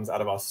jasper that comes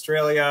out of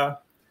Australia.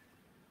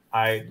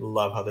 I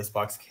love how this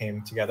box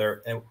came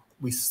together. And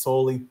we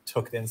solely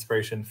took the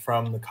inspiration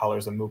from the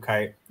colors of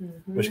Mookaite,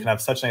 which can have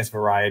such nice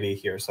variety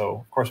here. So,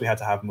 of course, we had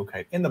to have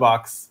Mookaite in the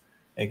box.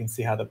 And you can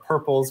see how the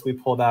purples we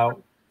pulled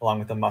out, along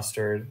with the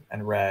mustard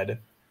and red.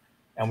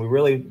 And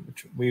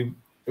it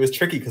was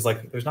tricky because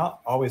like there's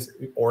not always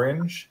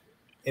orange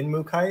in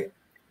Mookaite.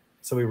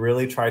 So we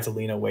really tried to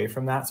lean away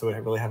from that. So we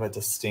really have a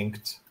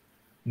distinct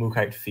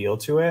Mookaite feel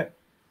to it.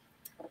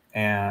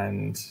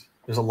 And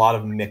there's a lot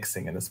of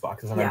mixing in this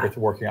box. As I remember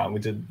working on,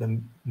 we did the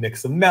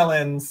mix of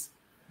melons,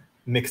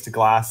 mixed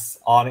glass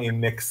on a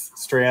mix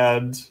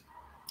strand.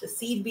 The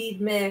seed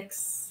bead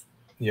mix.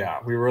 Yeah,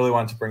 we really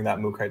wanted to bring that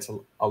Mookaite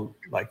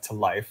to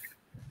life.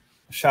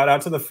 Shout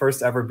out to the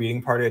first ever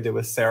beading party I did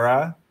with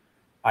Sarah.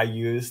 I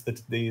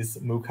used these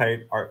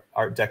Mookaite art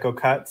deco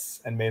cuts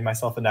and made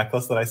myself a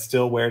necklace that I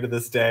still wear to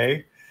this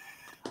day.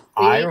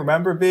 I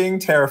remember being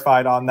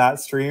terrified on that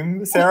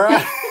stream, Sarah.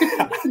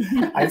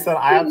 I said,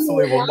 I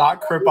absolutely will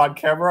not crip on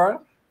camera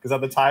because at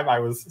the time I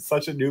was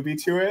such a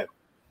newbie to it.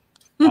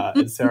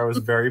 And Sarah was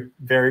very,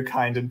 very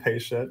kind and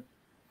patient.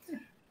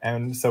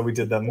 And so we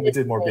did them. We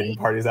did more beading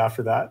parties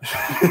after that.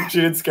 She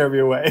didn't scare me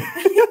away.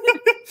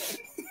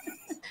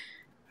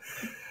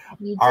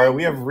 All right,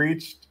 we have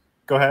reached,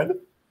 go ahead.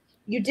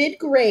 You did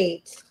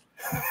great.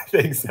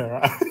 Thanks,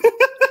 Sarah.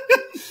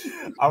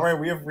 All right,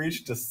 we have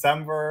reached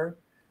December.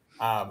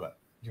 Do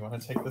you want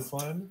to take this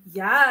one?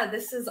 Yeah,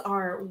 this is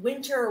our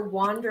Winter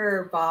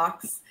Wanderer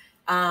box.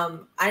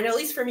 I know, at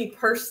least for me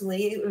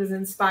personally, it was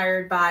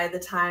inspired by the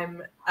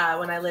time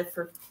when I lived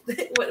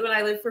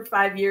for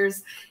 5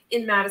 years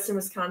in Madison,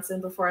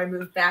 Wisconsin, before I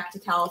moved back to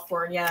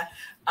California,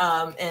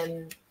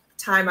 and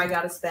time I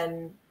got to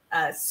spend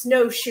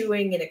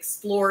snowshoeing and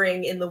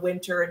exploring in the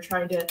winter and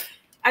trying to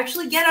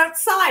actually get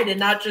outside and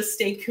not just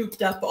stay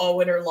cooped up all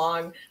winter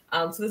long.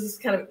 So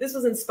this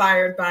was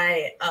inspired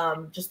by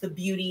just the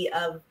beauty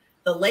of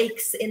the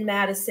lakes in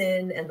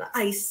Madison and the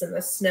ice and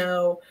the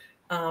snow.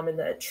 And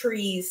the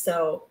trees,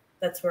 so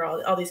that's where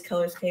all these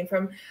colors came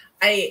from.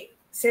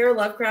 Sarah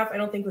Lovecraft, I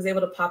don't think was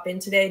able to pop in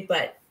today,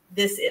 but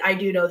I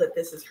do know that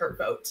this is her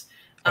vote.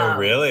 Oh,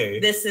 really?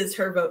 This is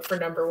her vote for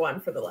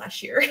 #1 for the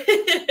last year.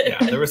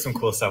 Yeah, there was some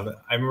cool stuff.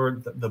 I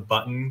remember the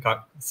button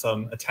got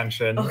some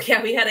attention. Oh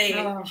yeah, we had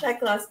a check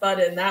glass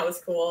button. That was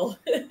cool.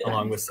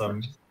 Along with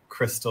some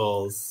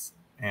crystals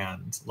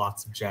and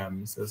lots of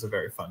gems. It was a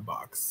very fun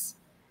box.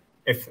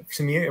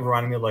 To me, it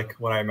reminded me of like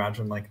what I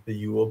imagine like the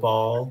Yule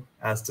Ball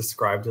as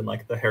described in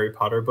like the Harry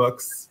Potter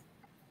books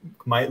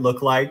might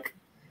look like,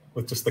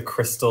 with just the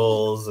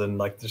crystals and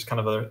like there's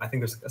kind of I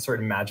think there's a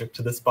certain magic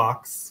to this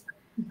box.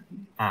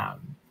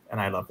 And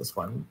I love this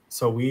one.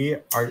 So we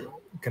are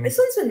gonna. This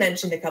one's been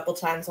mentioned a couple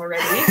times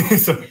already.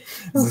 So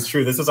this is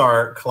true. This is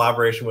our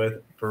collaboration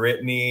with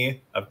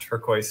Brittany of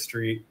Turquoise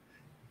Street.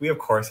 We of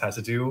course had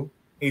to do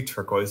a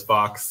turquoise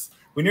box.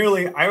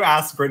 I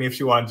asked Brittany if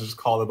she wanted to just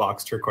call the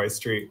box Turquoise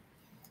Street,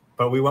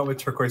 but we went with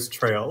Turquoise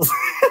Trails.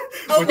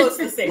 Almost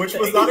the same which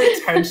thing. was not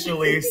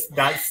intentionally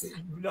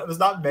it was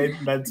not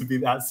meant to be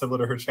that similar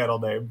to her channel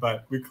name,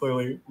 but we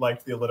clearly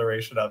liked the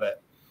alliteration of it.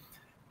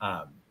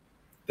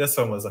 This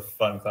one was a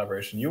fun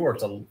collaboration. You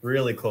worked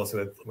really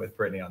closely with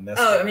Brittany on this.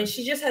 Oh, one. I mean,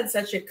 she just had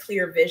such a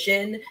clear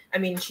vision. I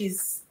mean,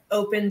 she's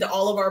opened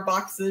all of our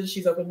boxes.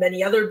 She's opened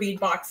many other bead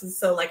boxes.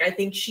 So like, I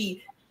think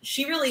she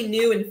really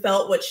knew and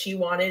felt what she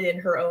wanted in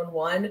her own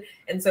one.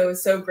 And so it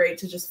was so great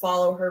to just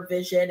follow her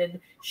vision and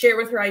share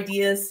with her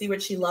ideas, see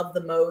what she loved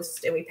the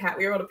most. And we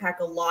were able to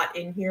pack a lot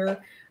in here.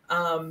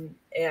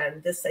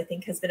 And this, I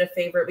think, has been a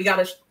favorite. We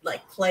got to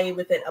like play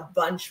with it a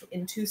bunch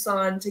in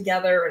Tucson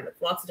together and with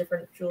lots of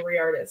different jewelry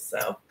artists.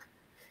 So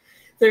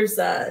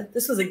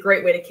this was a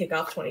great way to kick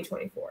off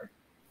 2024.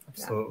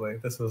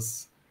 Absolutely.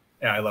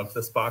 I loved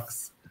this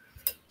box.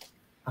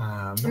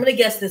 I'm going to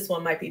guess this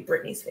one might be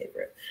Brittany's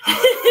favorite.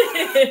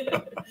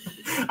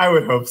 I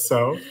would hope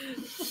so.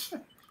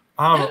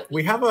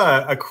 We have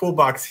a cool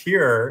box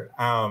here.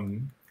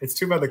 It's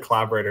too bad the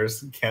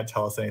collaborators can't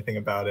tell us anything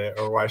about it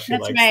or why she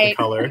likes the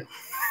color.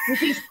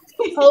 This is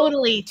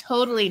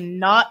totally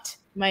not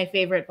my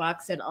favorite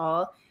box at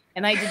all.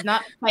 And I did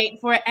not fight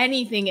for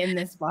anything in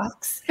this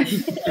box.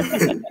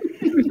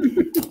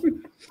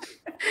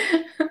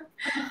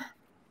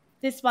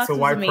 This box so was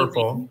why amazing.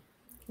 purple?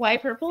 Why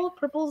purple?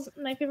 Purple's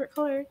my favorite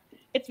color.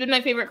 It's been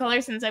my favorite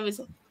color since I was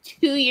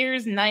 2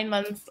 years, 9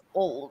 months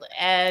old.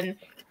 And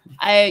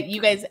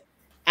you guys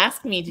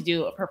asked me to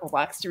do a purple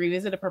box, to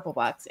revisit a purple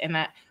box. And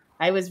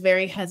I was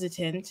very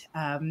hesitant,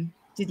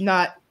 did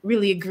not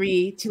really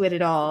agree to it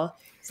at all.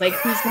 It's like,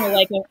 who's gonna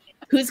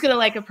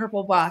like a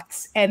purple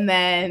box? And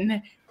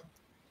then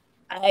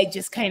I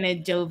just kind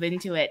of dove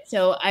into it.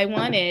 So I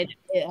wanted,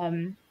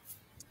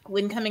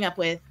 when coming up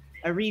with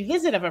a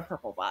revisit of a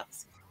purple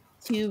box,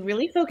 to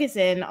really focus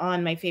in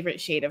on my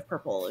favorite shade of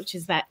purple, which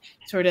is that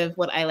sort of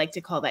what I like to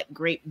call that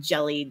grape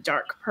jelly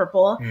dark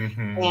purple.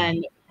 Mm-hmm.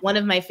 And one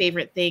of my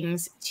favorite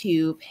things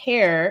to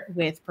pair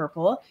with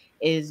purple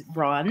is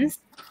bronze.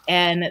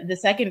 And the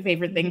second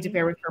favorite thing to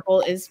pair with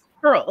purple is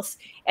pearls.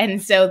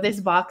 And so this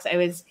box, I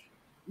was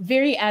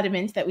very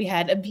adamant that we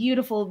had a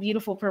beautiful,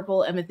 beautiful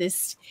purple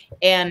amethyst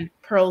and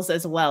pearls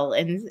as well.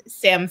 And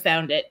Sam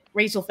found it.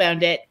 Rachel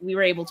found it. We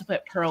were able to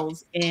put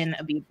pearls in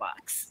a bead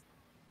box.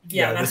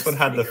 Yeah, this one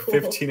had the cool.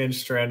 15-inch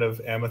strand of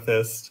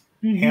amethyst,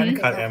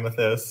 hand-cut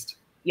amethyst.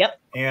 Yep.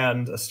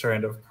 And a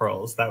strand of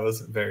pearls. That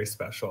was very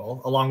special,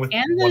 along with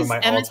and one of my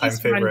all-time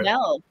favorite.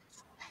 Rondelle.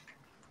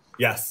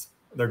 Yes,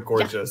 they're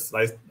gorgeous.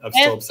 Yeah. I'm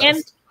still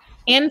obsessed.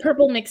 And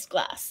purple mixed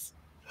glass.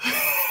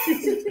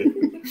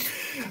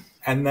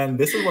 And then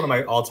this is one of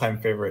my all-time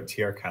favorite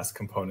TR cast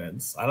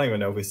components. I don't even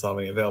know if we still have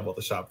any available at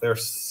the shop. They're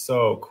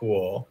so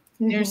cool.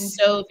 They're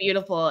so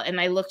beautiful.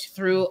 And I looked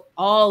through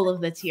all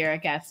of the Tiara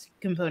Cast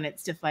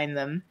components to find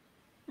them.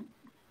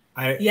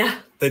 I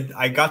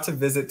got to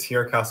visit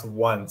Tiara Cast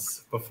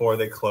once before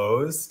they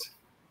closed.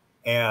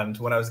 And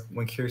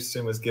when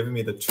Kirsten was giving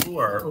me the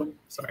tour,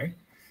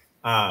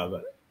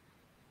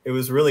 it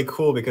was really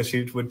cool because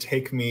she would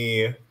take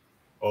me,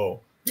 you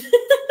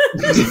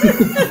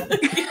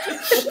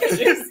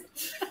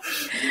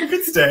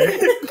could stay.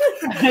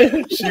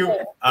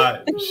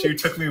 She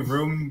took me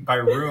room by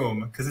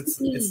room because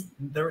it's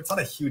not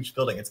a huge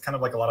building. It's kind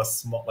of like a lot of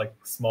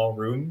small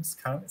rooms.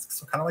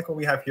 It's kind of like what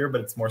we have here,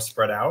 but it's more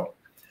spread out.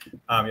 You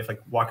have to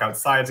walk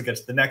outside to get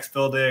to the next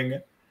building,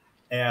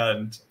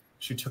 and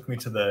she took me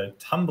to the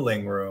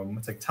tumbling room.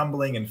 It's like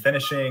tumbling and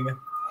finishing,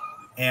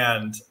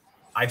 and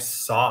I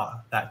saw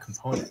that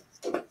component.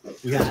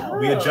 We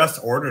had just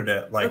ordered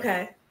it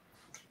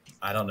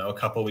I don't know, a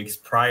couple weeks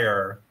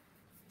prior.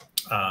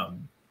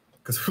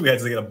 because we had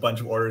to get a bunch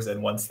of orders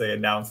in once they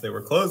announced they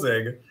were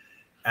closing.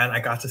 And I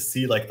got to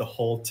see like the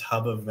whole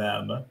tub of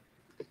them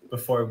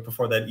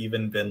before they'd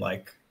even been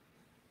like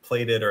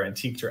plated or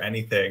antiqued or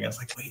anything. I was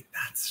like, wait,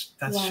 that's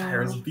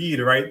Shira's bead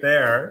right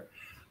there.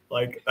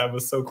 Like that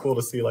was so cool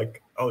to see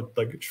like, oh,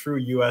 like a true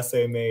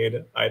USA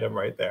made item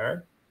right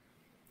there.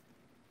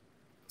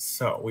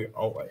 So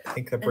I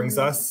think that brings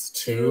us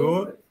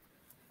to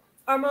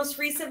our most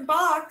recent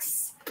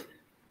box,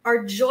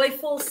 our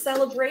joyful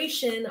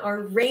celebration,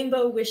 our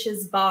Rainbow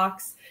Wishes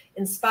box,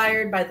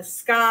 inspired by the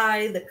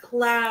sky, the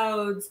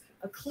clouds,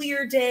 a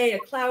clear day, a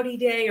cloudy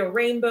day, a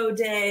rainbow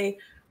day,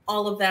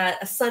 all of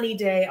that, a sunny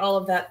day, all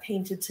of that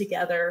painted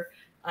together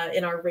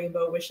in our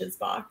Rainbow Wishes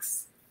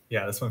box.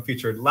 Yeah, this one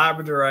featured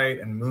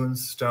labradorite and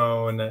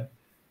moonstone,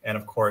 and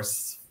of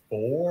course,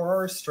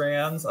 4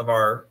 strands of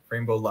our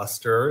rainbow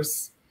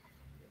lusters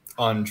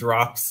on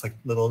drops, like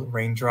little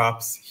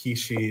raindrops,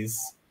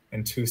 hishis,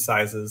 and 2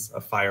 sizes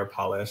of fire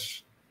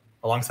polish,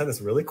 alongside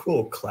this really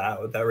cool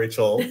cloud that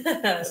Rachel.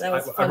 That was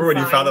I remember when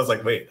you found it, I was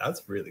like, wait,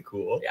 that's really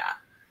cool. Yeah.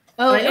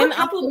 Oh, and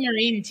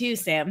aquamarine too,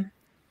 Sam.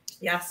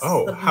 Yes.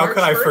 Oh, how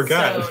could I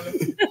forget?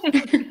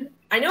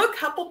 I know a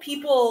couple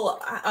people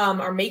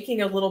are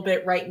making a little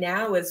bit right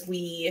now as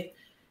we've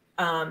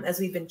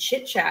been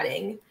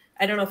chit-chatting.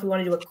 I don't know if we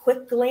want to do a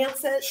quick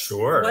glance at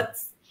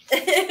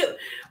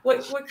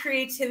what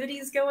creativity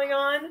is going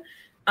on.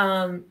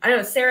 I don't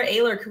know, Sarah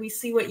Ayler, could we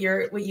see what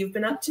you've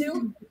been up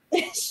to?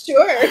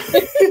 Sure. I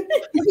think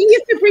you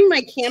have to bring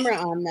my camera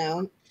on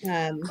though.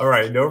 All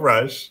right, no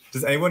rush.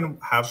 Does anyone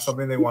have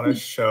something they want to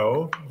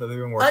show that they've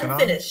been working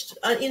Unfinished,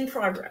 in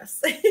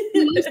progress. Can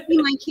you see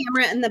my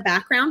camera in the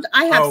background?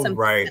 I have some.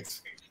 Right.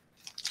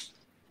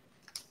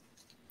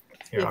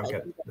 Here, I'll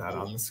get that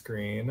on the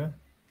screen.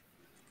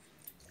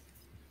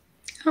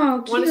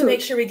 Oh, cute. Wanted to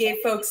make sure we gave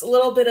folks a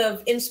little bit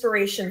of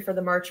inspiration for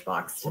the March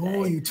box today.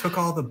 Oh, you took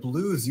all the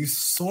blues. You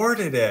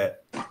sorted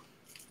it.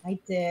 I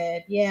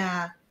did,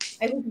 yeah.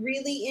 I was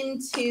really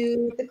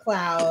into the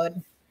cloud.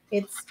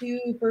 It's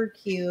super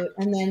cute.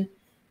 And then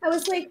I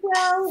was like,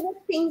 well, what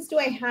things do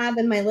I have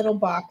in my little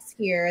box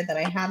here that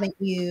I haven't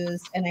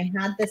used? And I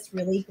had this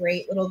really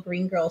great little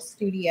Green Girl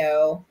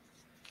Studio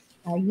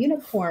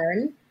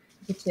unicorn,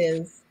 which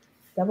is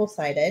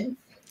double-sided.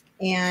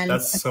 And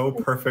that's so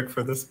perfect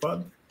for this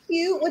one.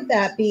 Cute would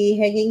that be,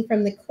 hanging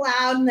from the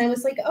cloud? And I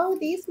was like, oh,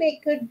 these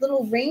make good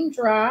little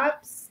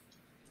raindrops.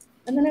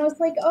 And then I was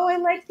like, oh, I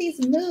like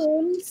these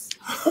moons.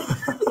 I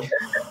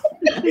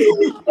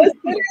was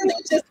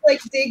literally just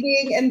like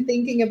digging and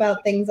thinking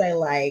about things I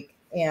like.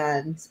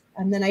 And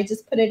then I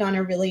just put it on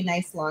a really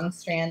nice long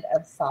strand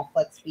of soft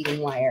flex feeding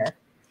wire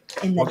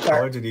in the What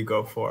color did you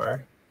go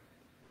for?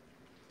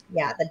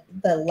 Yeah,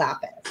 the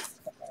lapis.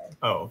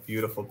 Oh,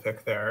 beautiful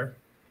pick there.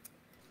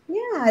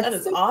 Yeah. That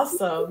is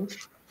awesome.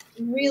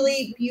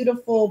 Really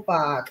beautiful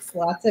box.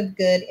 Lots of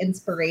good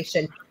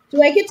inspiration.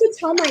 Do I get to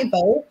tell my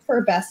vote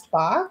for best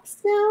box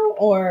now,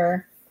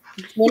 or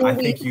when I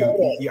think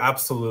you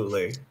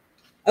absolutely.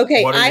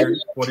 Okay,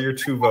 what are your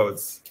 2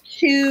 votes?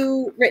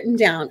 2 written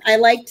down. I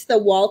liked the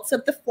Waltz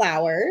of the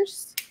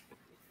Flowers.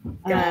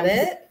 Got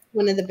it.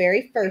 One of the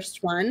very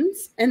first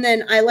ones, and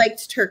then I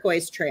liked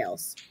Turquoise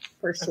Trails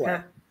for sure.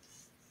 Okay.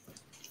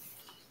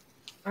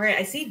 All right,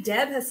 I see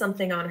Deb has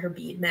something on her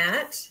bead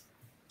mat,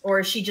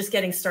 or is she just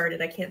getting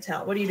started? I can't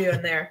tell. What are you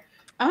doing there?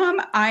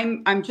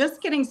 I'm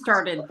just getting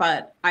started,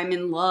 but I'm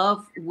in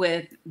love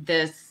with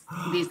these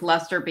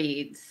luster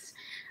beads.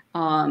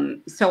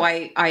 So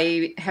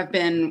I have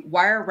been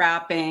wire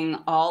wrapping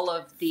all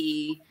of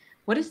the,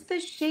 what is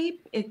this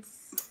shape?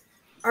 It's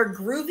our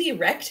groovy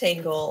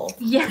rectangle.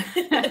 Yes.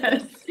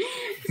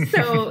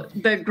 So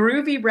the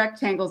groovy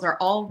rectangles are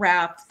all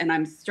wrapped, and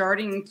I'm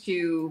starting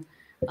to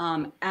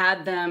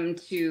add them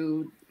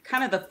to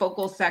kind of the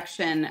focal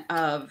section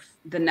of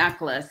the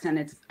necklace,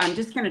 and I'm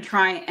just going to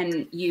try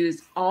and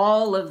use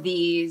all of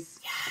these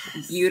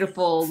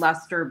beautiful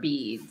luster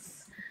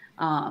beads.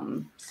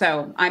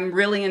 So I'm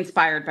really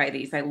inspired by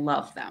these. I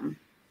love them.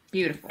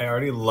 Beautiful. I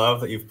already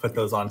love that you've put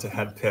those onto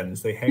head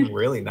pins. They hang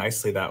really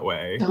nicely that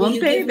way. Don't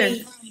they?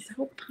 They're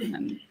so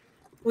fun.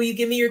 Will you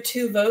give me your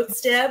 2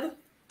 votes, Deb?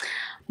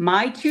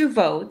 My 2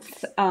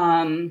 votes.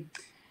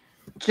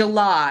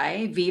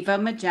 July, Viva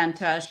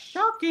Magenta,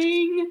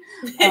 shocking.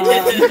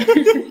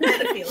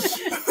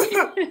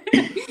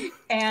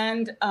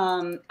 And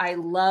I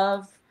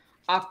love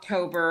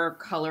October,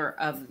 Color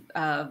of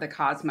the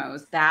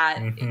Cosmos. That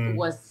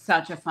was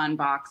such a fun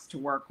box to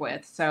work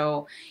with.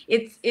 So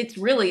it's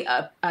really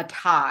a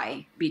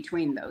tie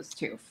between those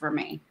 2 for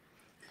me.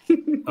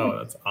 Oh,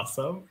 that's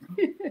awesome.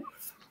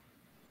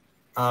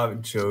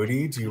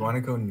 Jody, do you want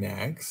to go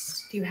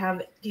next? Do you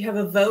have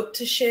a vote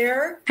to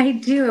share? I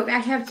do. I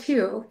have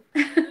 2.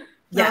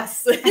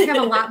 Yes. I have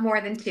a lot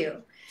more than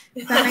 2.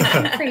 But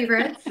my 2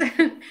 favorites.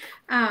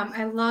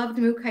 I loved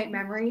Moot Kite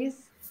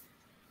Memories.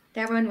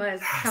 That one was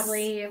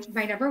probably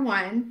my number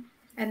 1.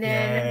 And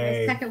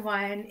then my second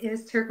one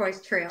is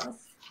Turquoise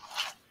Trails.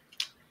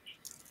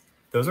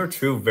 Those are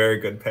 2 very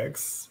good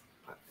picks.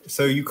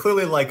 So you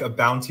clearly like a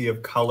bounty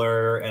of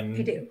color I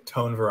and do.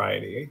 tone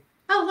variety.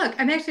 Oh, look,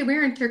 I'm actually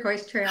wearing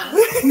turquoise trail.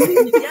 Yes.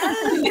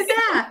 Look at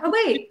that. Oh,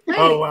 wait.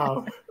 Oh,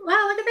 wow.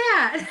 Wow, look at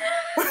that.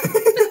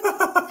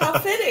 How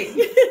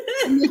fitting.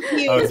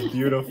 Oh, it's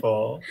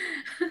beautiful.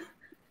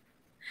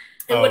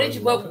 And Oh, what did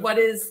you, love it.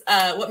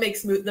 what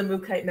makes the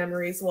Mookite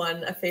Memories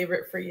one a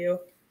favorite for you?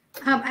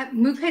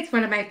 Mookite's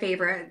one of my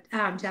favorite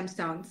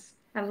gemstones.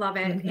 I love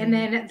it. Mhm. And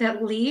then the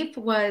leaf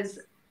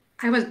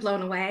I was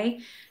blown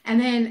away.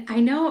 And then I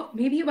know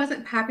maybe it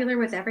wasn't popular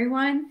with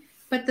everyone,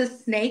 but the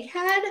snake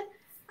head,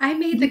 I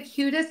made the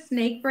cutest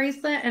snake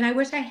bracelet and I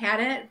wish I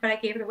had it, but I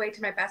gave it away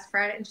to my best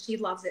friend and she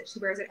loves it. She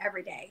wears it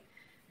every day.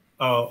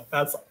 Oh,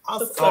 that's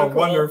awesome. That's so Oh, cool.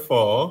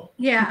 wonderful.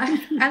 Yeah,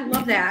 I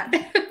love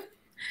that.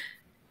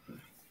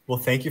 Well,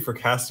 thank you for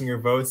casting your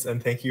votes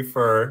and thank you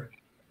for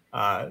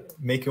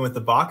making with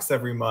the box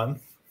every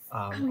month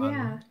Oh,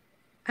 yeah.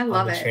 I on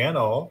love the it.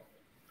 channel.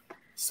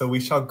 So we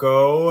shall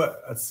go,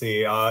 let's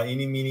see,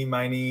 eeny, meeny,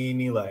 miny,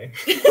 nile.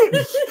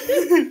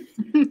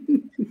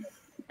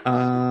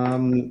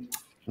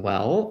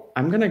 Well,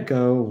 I'm gonna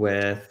go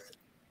with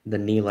the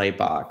Nile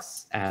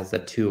box as a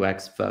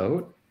 2x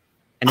vote.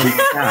 And in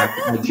fact,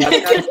 I just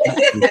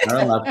got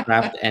Sarah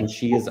Lovecraft, and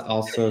she is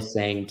also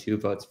saying 2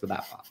 votes for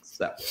that box.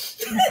 So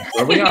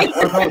here we are,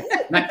 4 votes.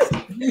 Next.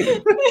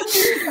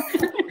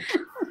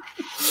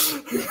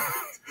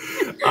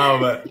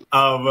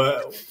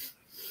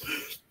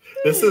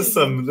 This is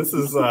Someone's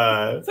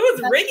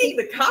rigging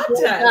the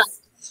contest.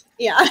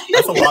 Yeah.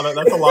 that's a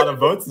lot of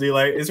votes, Nile.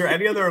 Is there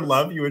any other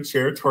love you would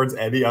share towards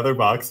any other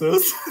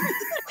boxes?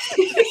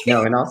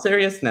 No, in all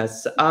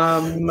seriousness,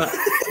 not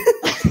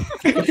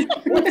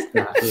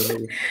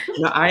really.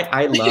 No,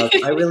 I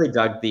really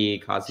dug the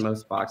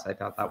Cosmos box. I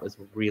thought that was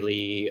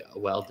really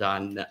well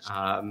done.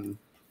 I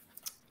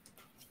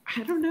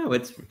don't know.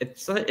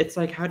 It's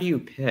like, how do you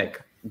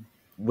pick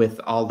with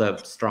all the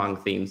strong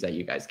themes that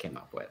you guys came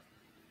up with?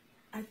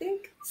 I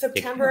think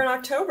September and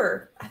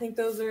October. I think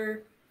those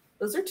are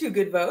 2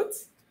 good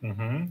votes.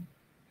 Mm-hmm.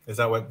 Is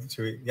that what?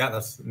 Yeah,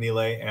 that's Nile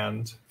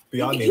and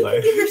beyond You Nile.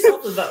 can give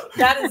yourself a vote.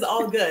 That is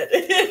all good.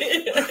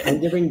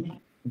 I'm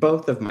giving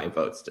both of my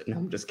votes to, no,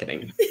 I'm just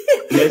kidding.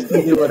 You guys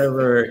can do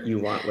whatever you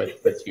want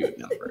with the 2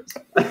 numbers.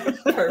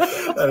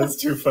 Perfect. That is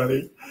too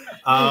funny.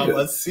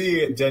 Let's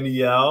see,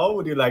 Danielle,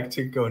 would you like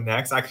to go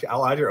next? Actually,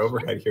 I'll add your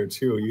overhead here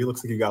too. You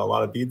looks like you got a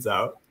lot of beads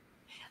out.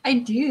 I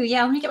do.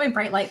 Yeah, let me get my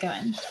bright light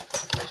going.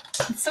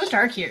 It's so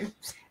dark here.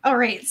 All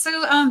right,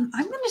 so I'm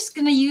just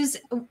gonna use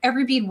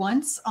every bead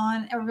once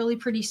on a really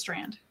pretty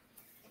strand.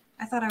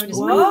 I thought I would just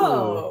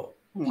Whoa.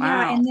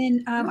 Yeah, and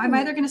then I'm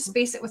either going to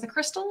space it with a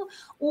crystal,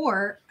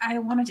 or I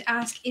wanted to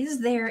ask, is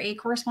there a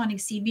corresponding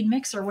seed bead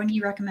mix, or one do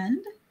you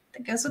recommend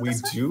that goes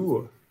with this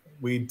one?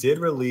 We did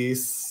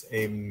release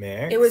a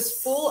mix. It was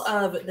full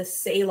of the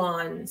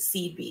Ceylon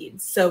seed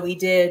beads. So we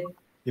did.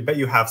 You bet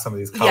you have some of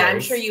these colors. Yeah, I'm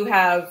sure you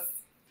have,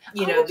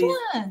 these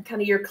yeah. kind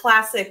of your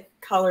classic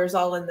colors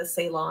all in the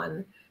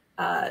Ceylon,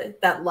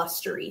 that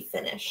lustery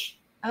finish.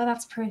 Oh,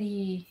 that's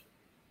pretty.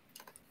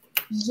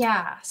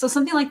 Yeah, so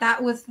something like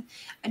that with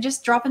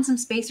just dropping some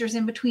spacers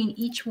in between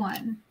each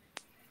one.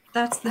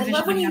 That's the I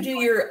love when you do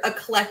for. your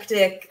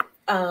eclectic,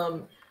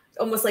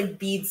 almost like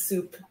bead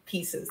soup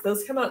pieces.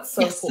 Those come out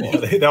so cool. Yeah,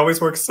 they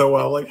always work so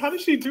well. Like, how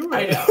did she do it?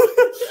 I know.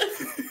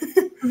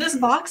 This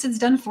box is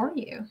done for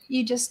you.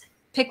 You just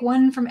pick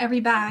one from every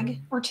bag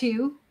or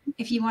 2.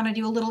 If you want to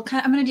do a little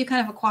I'm going to do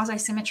kind of a quasi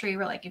symmetry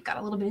where like you've got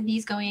a little bit of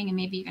these going and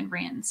maybe you can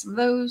bring in some of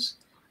those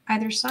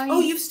either side. Oh,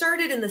 you've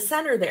started in the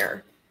center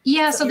there.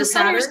 Yeah, so the your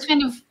center is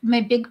pattern? kind of my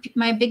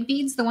big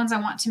beads, the ones I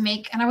want to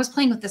make. And I was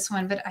playing with this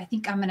one, but I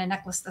think I'm going to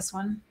necklace this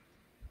one.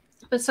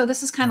 But so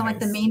this is kind of like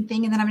the main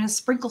thing. And then I'm going to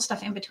sprinkle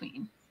stuff in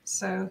between.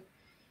 So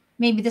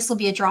maybe this will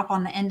be a drop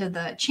on the end of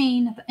the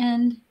chain at the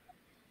end.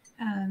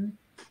 And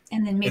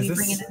then maybe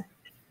bring in a...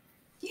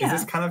 Yeah.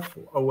 Is this kind of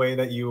a way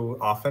that you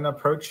often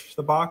approach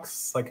the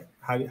box? Like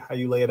how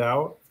you lay it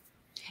out?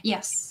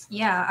 Yes.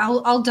 Yeah.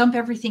 I'll dump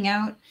everything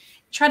out,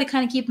 try to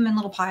kind of keep them in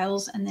little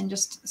piles, and then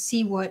just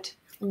see what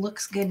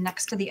looks good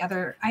next to the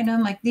other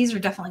item. Like these are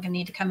definitely going to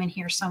need to come in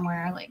here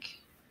somewhere. Like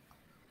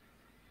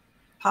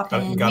pop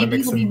in. Gotta Maybe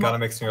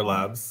mix in your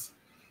labs.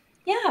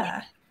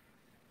 Yeah.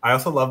 I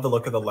also love the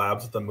look of the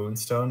labs with the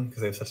moonstone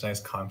because they have such a nice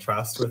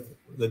contrast with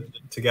the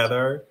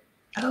together.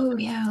 Oh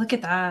yeah, look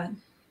at that.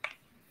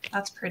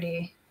 That's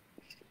pretty.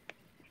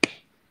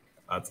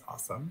 That's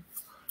awesome.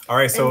 All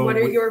right, so and what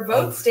are your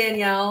votes,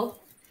 Danielle?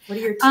 What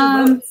are your 2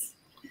 votes?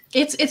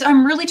 It's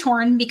I'm really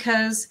torn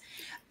because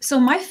so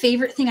my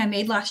favorite thing I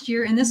made last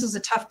year, and this was a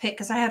tough pick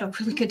because I had a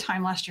really good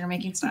time last year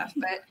making stuff,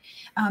 but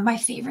my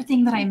favorite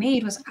thing that I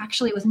made was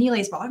actually with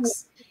Nile's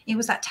box. It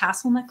was that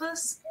tassel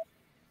necklace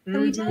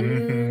that we did.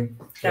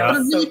 Mm-hmm. But a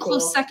really so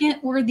close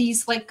second were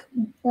these like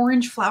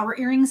orange flower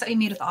earrings that we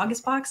made with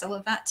August box. I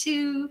love that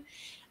too.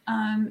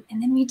 And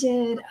then we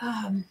did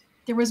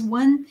there was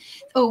one,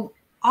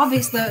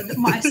 obviously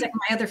my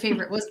other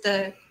favorite was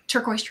the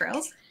turquoise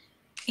trails.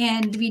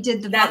 And we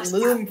did that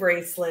loom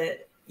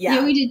bracelet.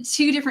 Yeah, we did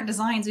 2 different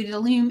designs. We did a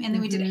loom and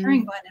then we did a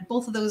herringbone, and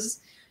both of those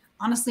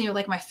honestly are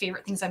like my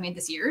favorite things I made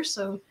this year.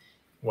 So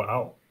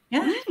Wow.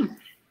 yeah.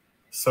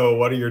 So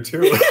what are your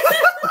two?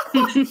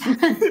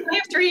 I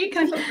have 3.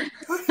 Kind of.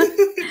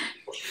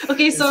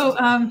 Okay, so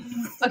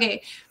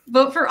okay,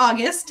 vote for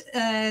August,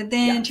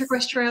 then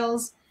Turquoise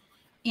Trails,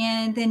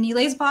 and then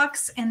Nilay's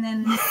box, and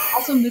then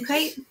also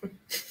Mookite,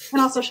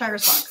 and also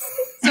Shira's box.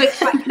 So it's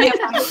fine. I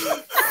have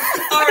 5.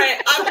 All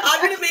right,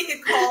 I'm gonna make a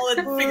call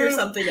and figure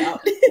something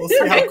out. We'll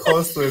see how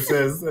close this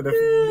is, and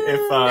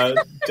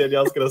if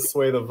Danielle's gonna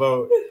sway the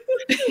vote.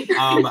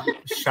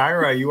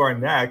 Shira, you are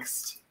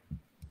next.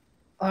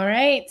 All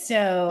right,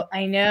 so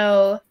I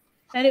know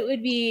that it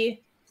would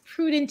be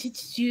prudent to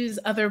choose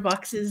other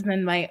boxes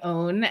than my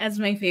own as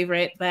my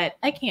favorite, but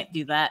I can't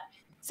do that.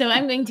 So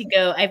I'm going to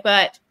go. I've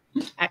got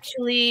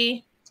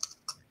actually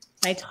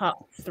my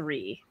top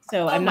 3.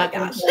 So I'm not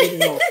going to follow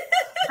the rules.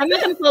 I'm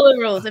not going to follow the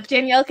rules. If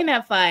Danielle can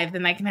have 5,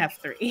 then I can have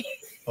 3.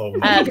 Oh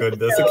my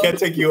goodness, it can't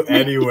take you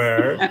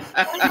anywhere.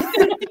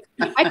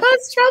 I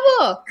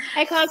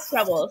cause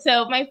trouble.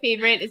 So my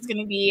favorite is going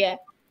to be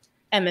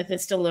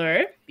Amethyst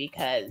Allure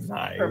because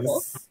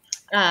purple.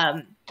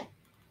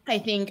 I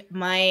think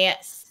my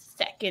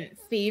second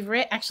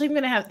favorite. Actually,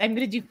 I'm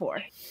gonna do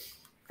 4.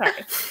 Sorry.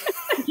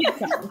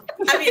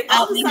 I mean,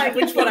 I'll decide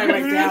which one I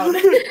write down.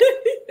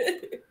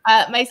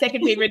 My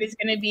second favorite is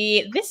gonna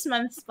be this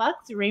month's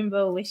box,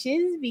 Rainbow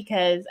Wishes,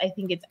 because I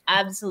think it's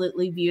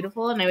absolutely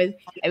beautiful. And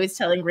I was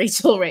telling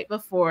Rachel right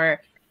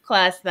before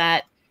class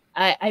that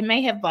I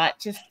may have bought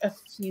just a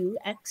few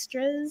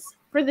extras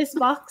for this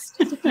box,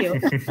 just a few.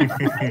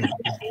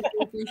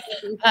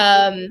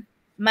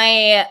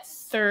 My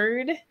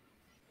third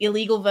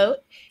illegal vote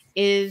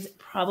is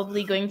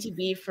probably going to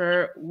be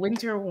for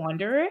Winter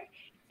Wanderer.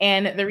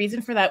 And the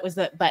reason for that was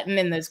that button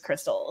and those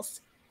crystals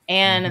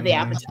and the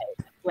appetite.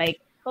 Like,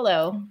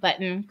 hello,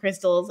 button,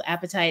 crystals,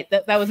 appetite.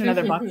 That was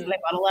another box that I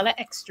bought a lot of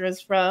extras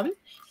from.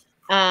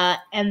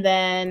 And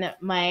then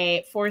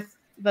my fourth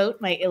vote,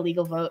 my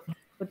illegal vote,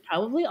 would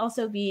probably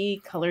also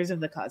be Colors of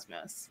the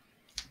Cosmos.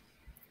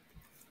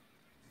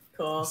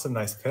 Cool. Some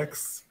nice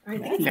picks. All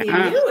right, thank you.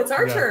 It's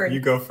our turn. You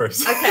go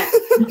first. Okay.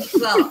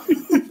 Well,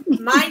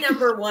 my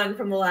number 1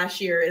 from the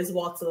last year is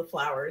Waltz of the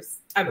Flowers.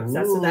 I'm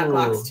obsessed with that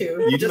box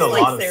too. You did a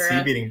lot of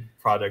seed beating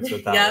projects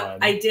with that one.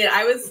 I did.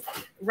 I was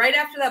right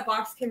after that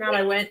box came out.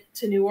 I went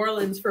to New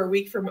Orleans for a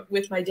week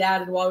with my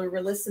dad, and while we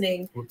were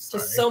listening to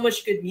so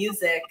much good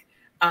music,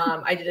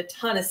 I did a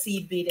ton of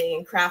seed beating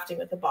and crafting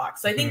with the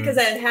box. So I think because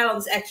I had all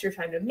this extra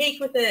time to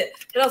make with it,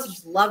 but I also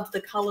just loved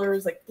the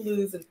colors like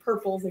blues and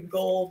purples and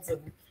golds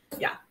and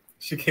yeah.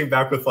 She came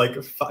back with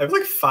like 5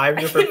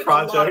 different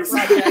projects.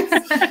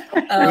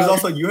 It was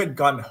also, you had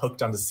gotten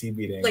hooked onto seed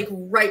beating. Like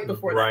right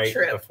before that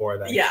trip.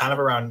 Yeah. Kind of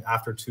around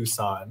after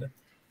Tucson.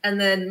 And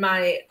then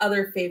my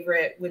other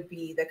favorite would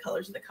be the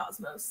Colors of the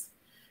Cosmos.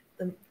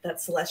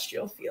 That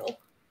celestial feel.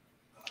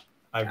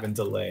 I've been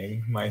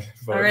delaying my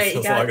vote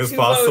as long as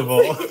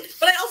possible.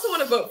 But I also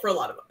want to vote for a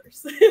lot of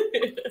others.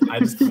 I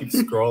just keep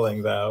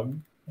scrolling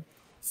them.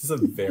 This is a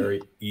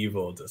very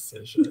evil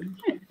decision.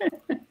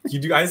 You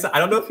guys, I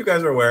don't know if you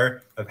guys are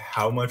aware of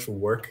how much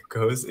work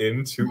goes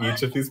into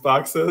each of these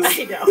boxes.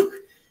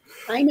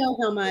 I know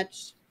how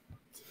much.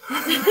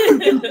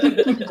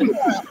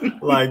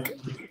 Like,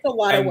 it's a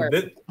lot of work.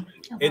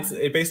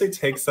 It basically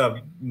takes up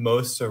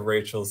most of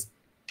Rachel's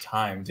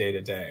time day to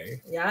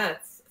day. Yeah,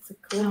 it's a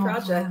cool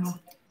project.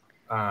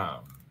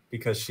 Wow.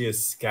 Because she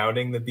is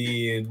scouting the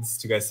beads.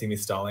 Do you guys see me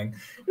stalling?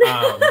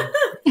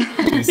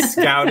 She's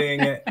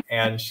scouting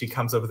and she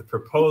comes up with a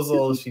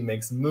proposal. She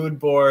makes mood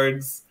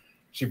boards.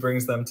 She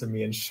brings them to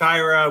me and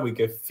Shira. We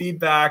give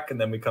feedback, and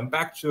then we come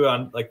back to it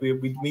on we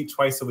meet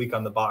twice a week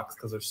on the box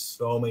because there's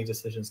so many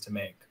decisions to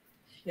make.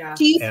 Yeah.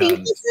 Do you think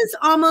this is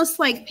almost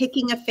like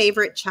picking a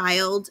favorite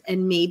child,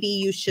 and maybe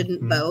you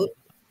shouldn't vote?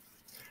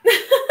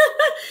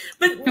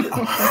 But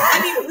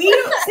I mean,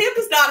 Sam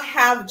does not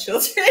have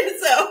children,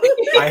 so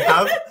I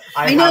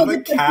have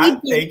a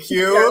cat. Thank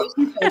you.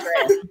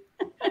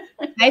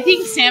 I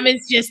think Sam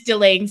is just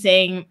delaying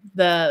saying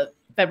the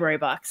February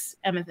box,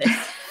 Amethyst.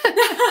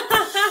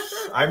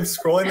 I'm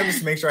scrolling them just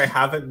to make sure I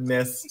haven't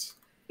missed.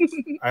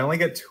 I only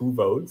get 2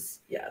 votes.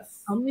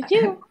 Yes. Only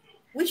 2.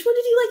 Which one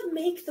did you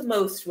make the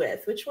most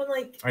with? Which one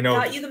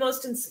got you the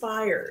most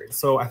inspired?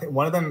 So I think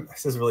one of them,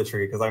 this is really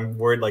tricky because I'm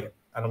worried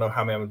I don't know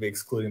how many I'm going to be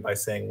excluding by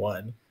saying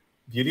one.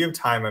 Beauty of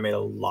Time I made a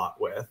lot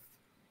with.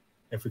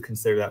 If we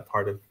consider that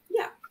part of,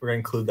 we're going to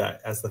include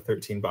that as the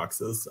 13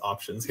 boxes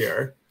options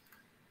here.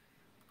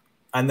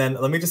 And then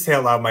let me just say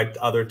out loud my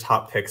other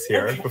top picks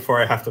here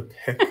before I have to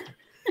pick.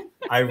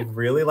 I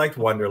really liked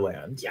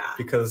Wonderland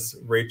because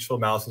Rachel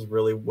Malice was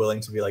really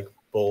willing to be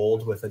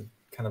bold with a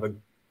kind of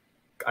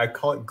I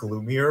call it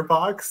gloomier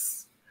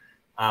box.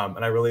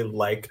 And I really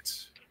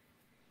liked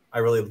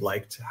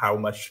how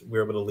much we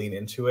were able to lean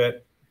into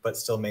it, but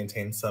still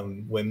maintain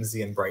some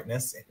whimsy and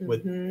brightness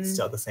with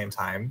still at the same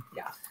time.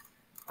 Yeah.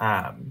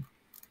 And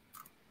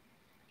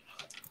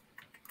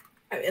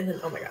then,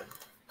 oh my God.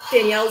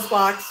 Danielle's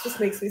box just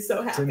makes me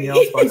so happy.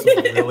 Danielle's box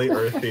is really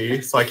earthy,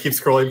 so I keep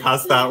scrolling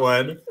past that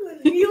one.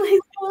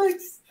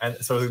 And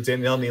so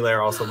Danielle and Neela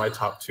are also my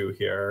top two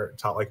here,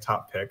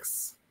 top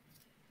picks.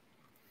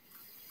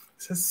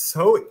 This is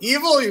so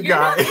evil, you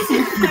guys.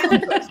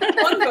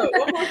 One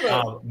more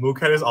vote.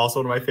 Mookhead is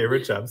also one of my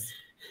favorite gems.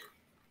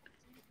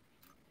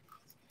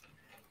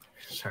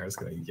 Shira's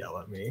gonna yell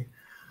at me.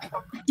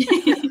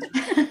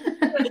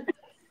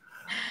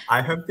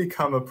 I have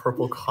become a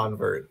purple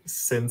convert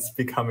since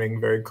becoming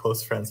very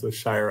close friends with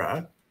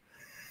Shira.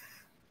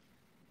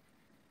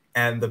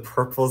 And the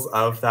purples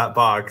of that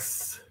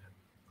box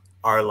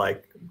are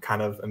like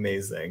kind of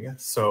amazing.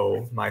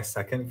 So my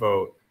second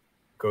vote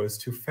goes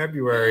to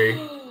February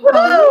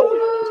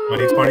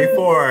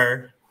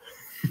 2024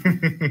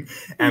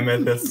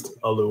 Amethyst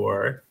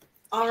Allure.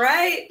 All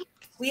right.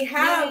 We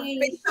have,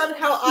 based on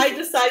how I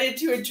decided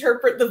to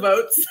interpret the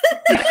votes,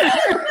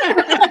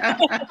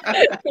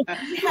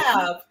 we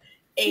have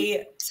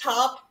a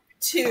top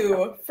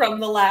two from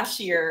the last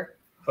year.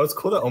 Oh, it's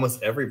cool that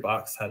almost every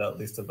box had at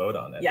least a vote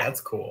on it. Yeah.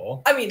 That's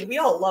cool. I mean, we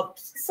all loved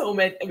so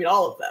many,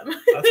 all of them.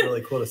 That's really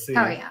cool to see.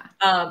 Oh, yeah.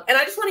 And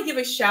I just want to give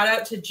a shout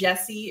out to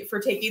Jessie for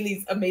taking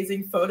these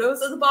amazing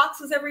photos of the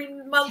boxes every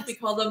month. Yes. We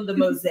call them the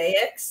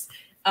mosaics.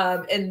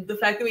 And the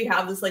fact that we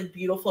have this like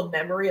beautiful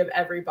memory of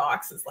every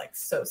box is like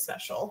so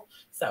special.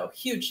 So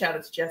huge shout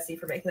out to Jessie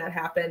for making that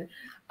happen.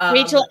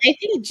 Rachel, I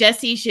think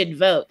Jesse should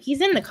vote.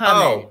 He's in the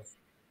comments.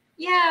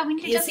 Yeah, we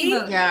need a Jessie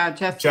vote. Yeah,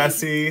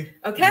 Jesse.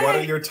 Okay. What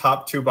are your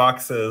top two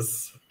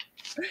boxes?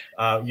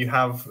 You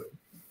have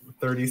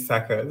 30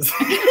 seconds.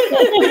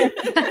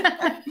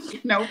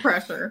 No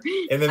pressure.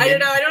 I don't know. I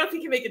don't know if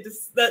you can make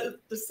that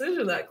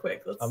decision that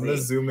quick. Let's see. I'm gonna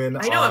zoom in.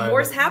 I know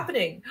more's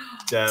happening.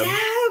 Deb.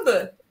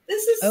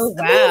 This is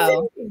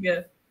wow.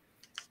 amazing.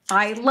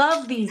 I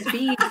love these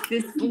beads.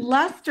 This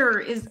luster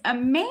is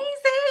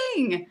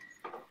amazing.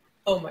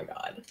 Oh my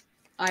god.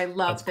 I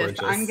love this.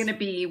 Gorgeous. I'm gonna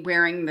be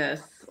wearing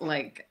this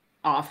like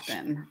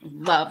often.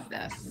 Love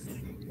this.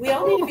 We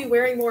all need to be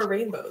wearing more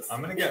rainbows.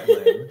 I'm gonna get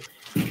Lynn.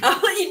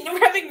 We're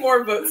having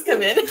more votes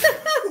come in.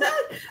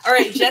 All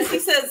right, Jessie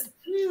says,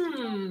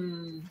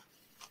 Ooh,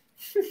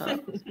 I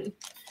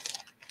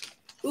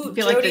feel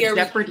Jody, like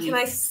Jeopardy. Can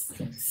I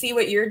see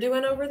what you're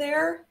doing over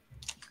there?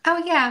 Oh,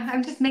 yeah.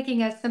 I'm just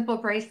making a simple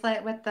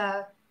bracelet with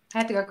I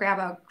had to go grab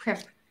a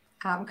crimp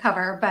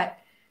cover, but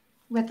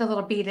with the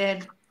little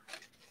beaded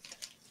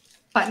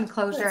button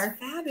closure. That's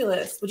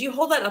fabulous. Would you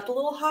hold that up a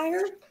little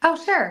higher? Oh,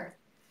 sure.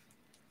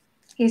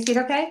 Can you see it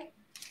okay?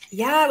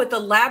 Yeah, with the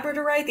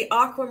labradorite, the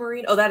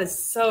aquamarine. Oh, that is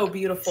so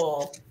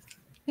beautiful.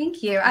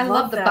 Thank you. I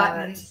love the that.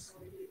 buttons.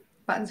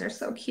 Buttons are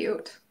so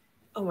cute.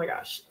 Oh my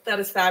gosh, that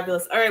is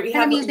fabulous. All right,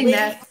 I'm using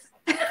this.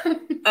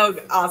 Oh,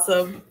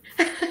 awesome.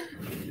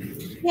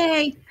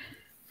 Yay.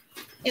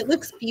 It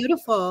looks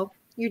beautiful.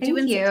 You're Thank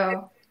doing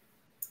you.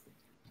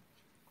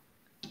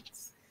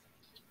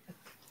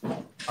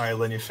 All right,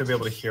 Lynn, you should be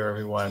able to hear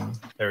everyone.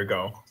 There we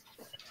go.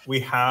 We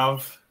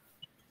have.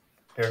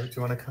 Here, do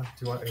you want to come?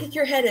 Do you want? Kick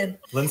your head in.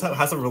 Lynn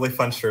has a really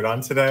fun shirt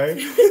on today.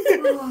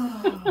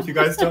 If you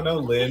guys don't know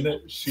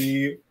Lynn,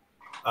 she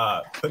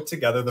put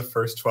together the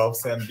first 12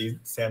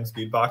 Sam's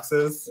bead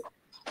boxes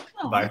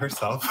by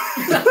herself.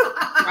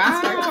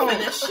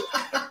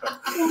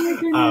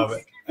 Wow.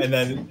 And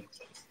then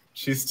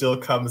she still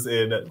comes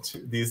in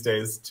these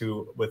days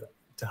to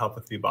help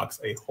with bead box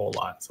a whole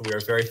lot. So we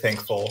are very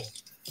thankful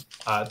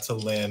to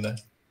Lynn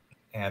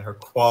and her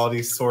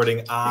quality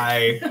sorting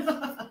eye.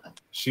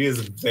 She is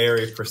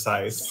very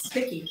precise.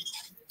 Picky.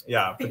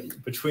 Yeah,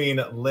 between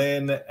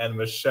Lynn and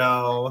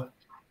Michelle,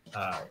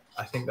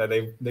 I think that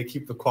they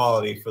keep the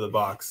quality for the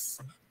box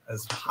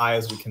as high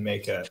as we can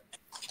make it.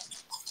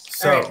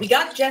 So all right, we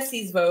got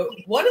Jessie's vote.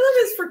 One of them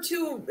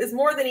is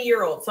more than a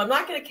year old, so I'm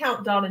not going to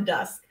count Dawn and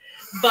Dusk.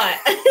 But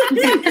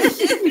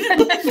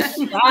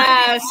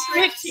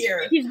strict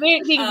here. He's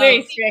being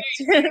very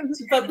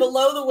strict. But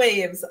below the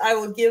waves, I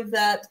will give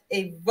that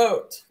a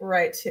vote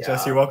right here.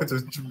 Jesse, you're welcome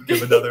to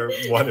give another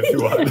one if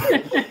you want.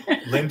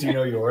 Lynn, do you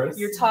know yours?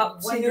 Your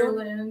top two.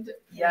 Wonderland.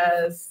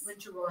 Yes.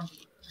 Winter Wanderer.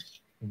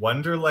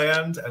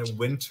 Wonderland and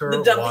Winter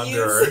The W's.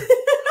 Wanderer.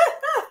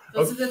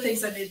 Those are the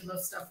things I made the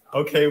most stuff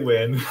on. Okay,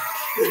 Win.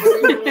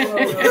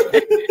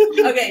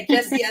 Okay,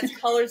 Jessie adds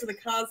Colors of the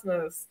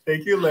Cosmos.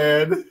 Thank you,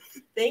 Lynn.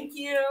 Thank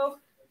you.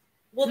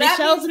 Well,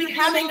 Michelle's that means we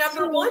have a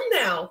number one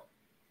now.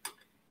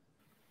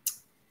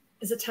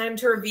 Is it time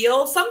to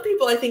reveal? Some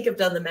people, I think, have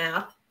done the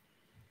math.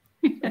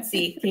 Let's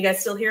see. Can you guys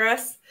still hear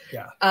us?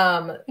 Yeah.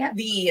 Yeah.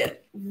 The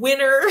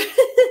winner of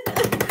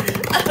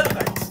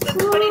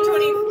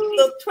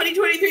the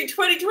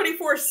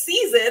 2023-2024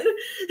 season,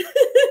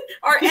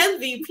 our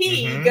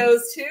MVP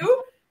goes to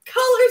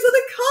Colors of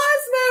the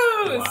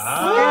Cosmos.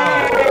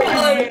 Wow.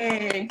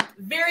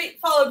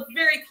 Followed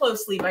very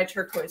closely by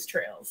Turquoise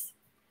Trails.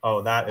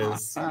 Oh, that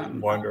is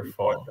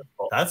wonderful.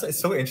 That's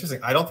so interesting.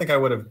 I don't think I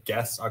would have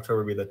guessed October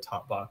would be the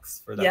top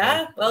box for that.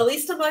 Yeah, well, at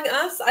least among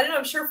us. I don't know.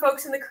 I'm sure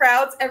folks in the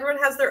crowds, everyone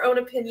has their own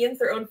opinions,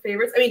 their own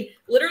favorites. I mean,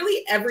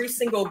 literally every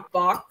single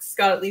box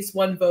got at least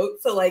one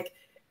vote. So, like,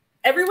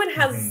 everyone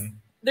has,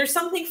 there's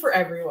something for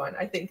everyone,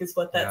 I think is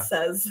what that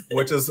says.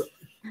 Which is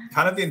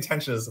kind of the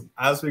intention is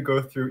as we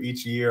go through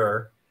each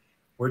year,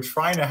 we're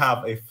trying to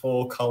have a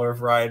full color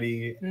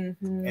variety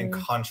and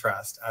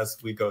contrast as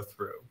we go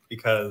through,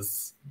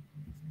 because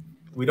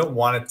we don't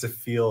want it to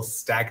feel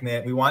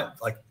stagnant. We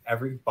want like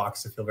every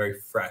box to feel very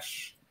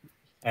fresh.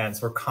 And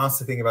so we're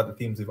constantly thinking about the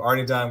themes we've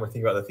already done. We're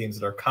thinking about the themes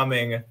that are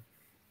coming.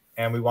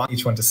 And we want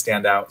each one to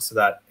stand out so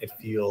that it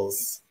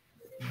feels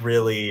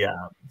really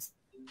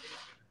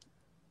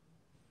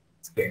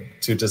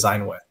to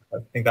design with. I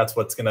think that's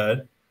what's going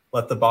to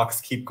let the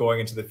box keep going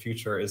into the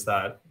future, is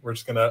that we're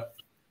just going to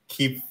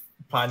keep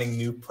finding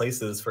new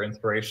places for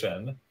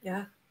inspiration.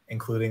 Yeah.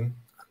 Including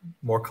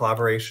more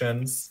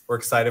collaborations. We're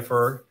excited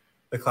for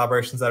the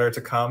collaborations that are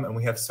to come, and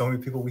we have so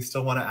many people we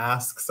still want to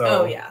ask.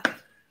 So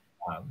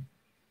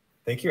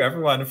thank you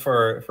everyone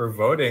for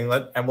voting.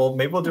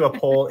 Maybe we'll do a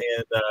poll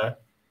in the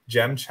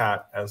Gem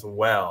chat as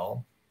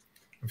well.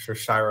 I'm sure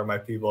Shira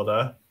might be able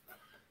to.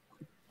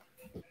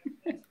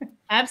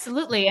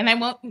 Absolutely. And I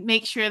won't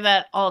make sure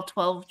that all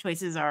 12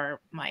 choices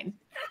are mine.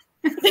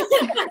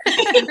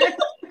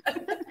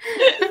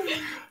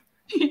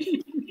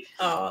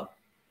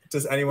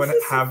 Does anyone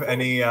have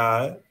any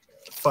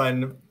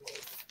fun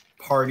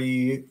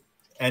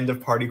end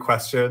of party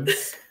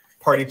questions?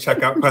 Party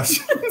checkout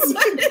questions?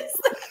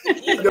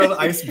 You know, the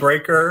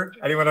icebreaker?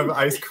 Anyone have an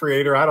ice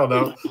creator? I don't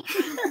know.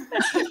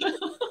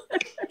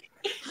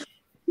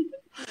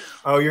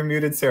 Oh, you're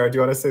muted, Sarah. Do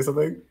you want to say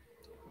something?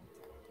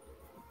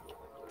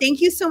 Thank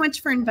you so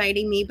much for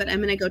inviting me, but I'm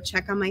going to go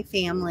check on my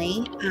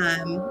family.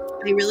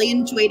 I really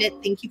enjoyed it.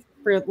 Thank you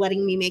for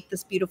letting me make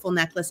this beautiful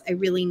necklace. I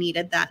really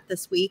needed that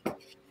this week.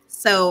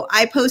 So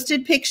I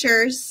posted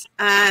pictures,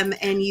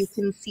 and you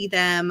can see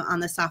them on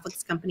the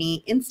Softwix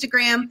Company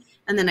Instagram.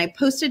 And then I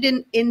posted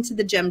into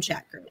the Gem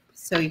Chat group,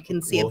 so you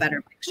can see a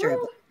better picture of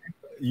it.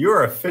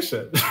 You're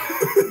efficient.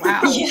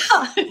 Wow.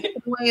 Yeah.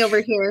 Way over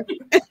here.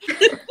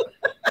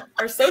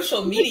 Our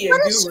social media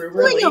guru,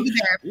 really. Over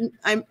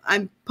there.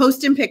 I'm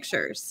posting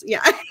pictures.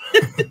 Yeah.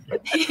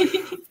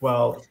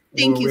 Well,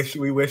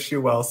 we wish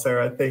you well,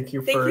 Sarah. Thank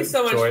you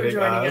so much for joining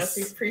us.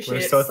 We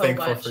appreciate it so much. We're so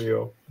thankful for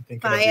you.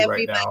 Bye,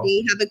 everybody.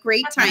 Right, have a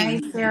great time.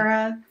 Bye,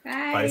 Sarah. Bye.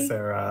 Bye,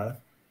 Sarah.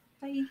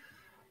 Bye.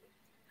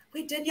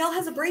 Wait, Danielle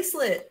has a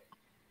bracelet.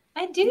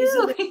 I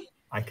do.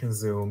 I can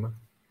zoom.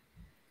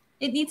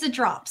 It needs a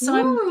drop, so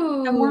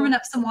I'm warming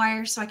up some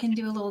wires so I can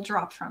do a little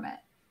drop from it.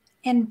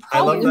 And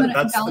probably I love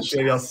that. That's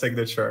Danielle's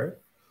signature.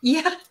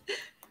 Yeah,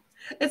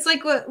 it's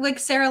like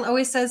Sarah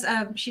always says.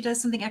 She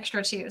does something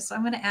extra too, so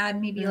I'm going to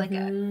add maybe like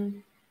a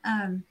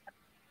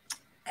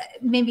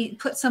maybe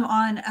put some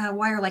on a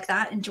wire like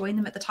that and join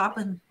them at the top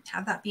and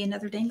have that be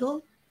another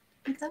dangle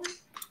like that.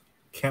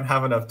 Can't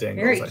have enough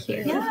dangles. Very I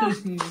cute. think. Yeah,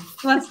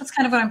 well, that's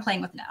kind of what I'm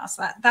playing with now.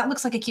 So that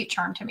looks like a cute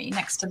charm to me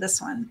next to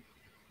this one.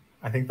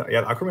 I think that the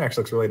aquamarine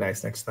actually looks really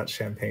nice next to that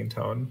champagne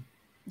tone.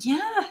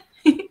 Yeah,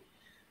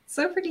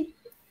 so pretty.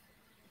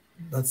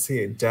 Let's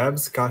see.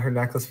 Deb's got her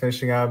necklace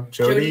finishing up.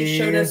 Jody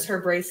showed us her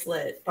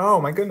bracelet. Oh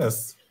my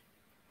goodness.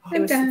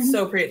 It was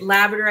so pretty.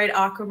 Labradorite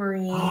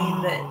aquamarine,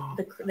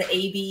 the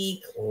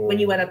AB when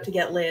you went up to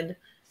get Lynn.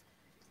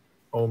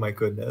 Oh my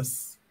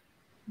goodness.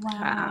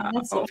 Wow,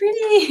 that's so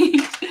pretty.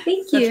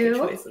 Thank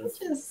you.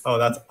 Oh,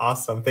 that's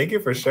awesome. Thank you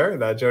for sharing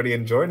that, Jody,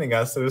 and joining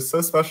us. It was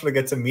so special to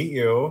get to meet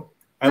you.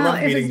 I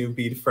love meeting new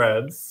bead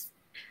friends.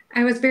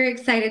 I was very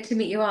excited to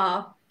meet you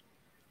all.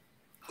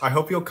 I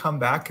hope you'll come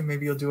back and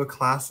maybe you'll do a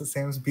class at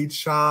Sam's Bead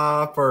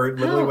Shop or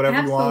literally whatever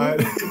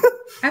absolutely. you want.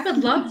 I would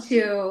love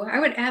to. I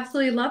would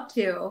absolutely love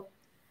to.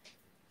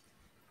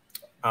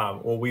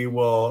 Well, we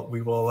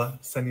will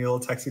send you a little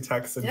texty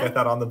text and get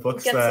that on the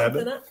books. Get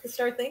something up to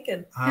start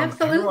thinking.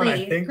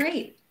 Absolutely.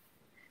 Great.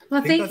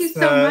 Well, thank you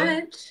so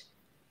much.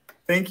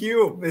 Thank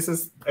you. This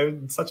is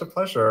such a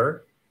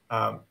pleasure.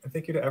 And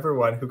thank you to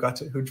everyone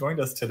who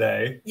joined us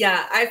today.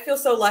 Yeah, I feel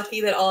so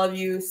lucky that all of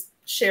you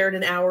shared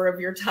an hour of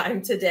your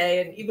time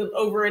today, and even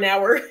over an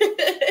hour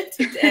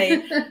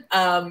today.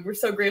 We're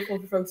so grateful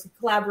for folks who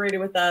collaborated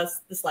with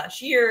us this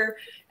last year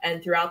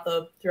and throughout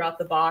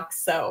the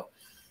box. So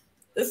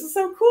this is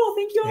so cool.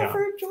 Thank you all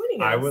for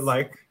joining us. I would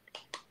like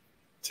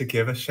to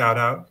give a shout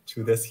out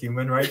to this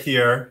human right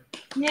here.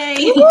 Yay!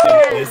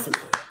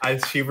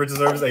 She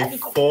deserves a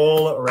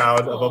full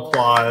round of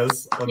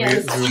applause. Let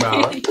me zoom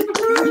out.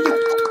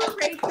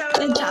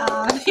 Good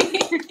job.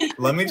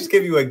 Let me just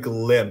give you a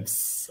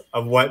glimpse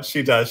of what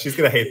she does. She's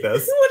gonna hate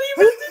this. What are you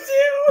meant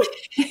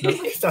to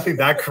do? It's nothing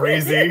that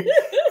crazy.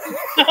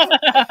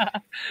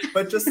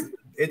 But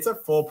it's a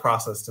full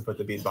process to put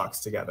the bead box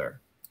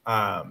together.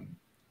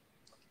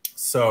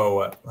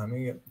 So there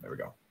we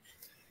go.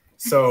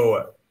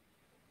 So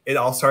it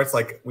all starts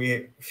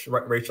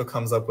Rachel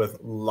comes up with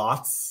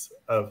lots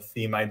of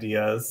theme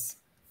ideas.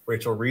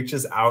 Rachel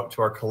reaches out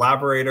to our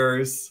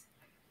collaborators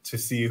to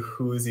see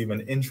who's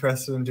even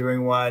interested in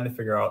doing one,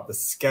 figure out the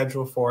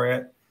schedule for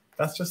it.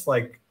 That's just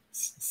like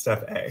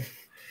step A.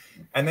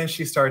 And then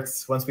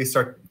once we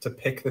start to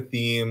pick the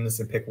themes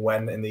and pick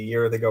when in the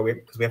year they go,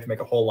 because we have to make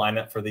a whole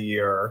lineup for the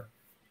year.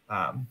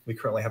 We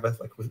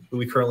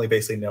currently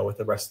basically know what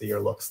the rest of the year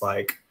looks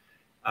like,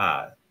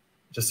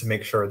 just to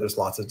make sure there's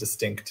lots of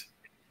distinct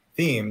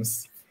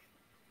themes.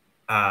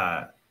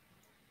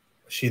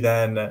 she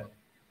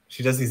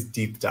does these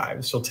deep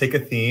dives. She'll take a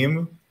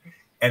theme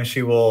and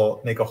she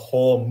will make a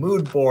whole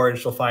mood board.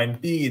 She'll find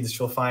beads,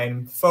 she'll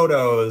find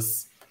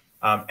photos,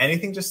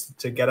 anything just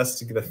to get us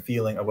to get a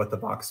feeling of what the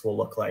box will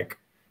look like.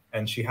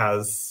 And she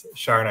has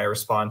Shara and I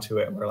respond to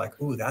it, and we're like,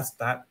 ooh,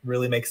 that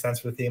really makes sense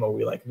for the theme. Oh,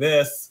 we like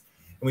this.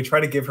 And we try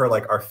to give her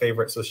like our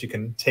favorite so she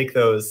can take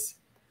those.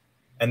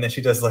 And then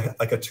she does like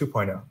a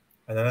 2.0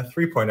 and then a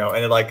 3.0.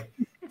 And it like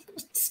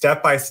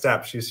step by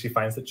step, she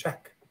finds the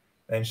check.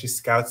 And she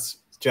scouts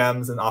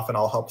gems, and often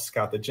I'll help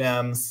scout the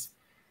gems.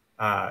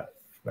 We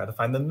got to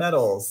find the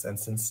metals. And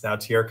since now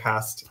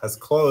TierCast has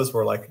closed,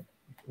 we're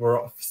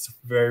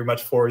very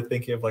much forward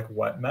thinking of like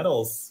what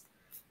metals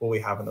will we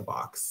have in the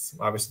box.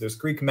 Obviously there's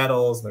Greek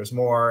metals and there's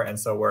more. And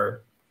so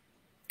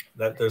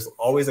there's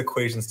always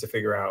equations to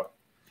figure out.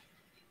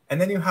 And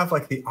then you have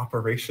like the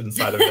operation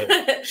side of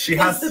it. She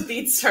has the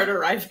beads start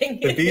arriving.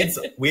 The beads,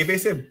 we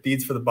basically have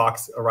beads for the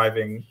box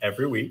arriving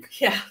every week.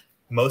 Yeah.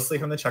 Mostly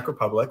from the Czech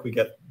Republic. We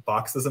get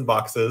boxes and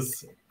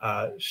boxes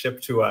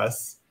shipped to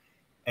us.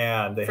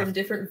 And they from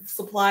different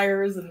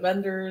suppliers and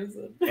vendors.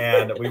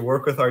 And we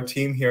work with our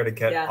team here to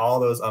get all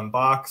those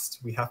unboxed.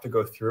 We have to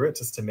go through it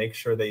just to make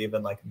sure they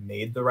even like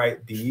made the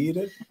right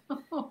bead.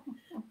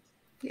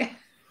 Yeah.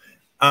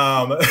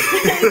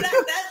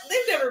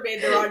 They've never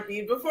made the wrong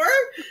bead before.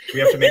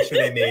 We have to make sure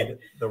they made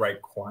the right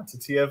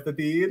quantity of the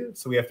bead.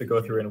 So we have to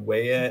go through and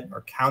weigh it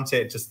or count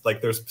it. Just like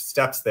there's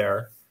steps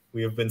there.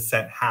 We have been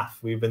sent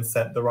half. We've been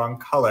sent the wrong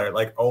color.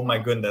 Like, oh my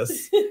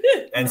goodness.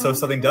 And so if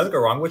something does go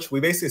wrong, which we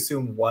basically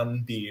assume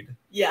one bead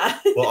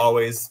will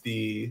always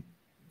be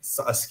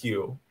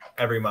askew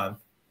every month.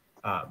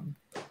 And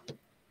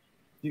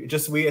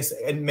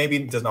maybe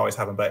it doesn't always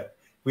happen, but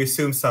we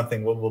assume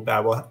something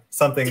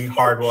something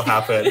hard will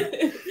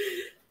happen.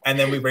 And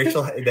then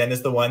Rachel then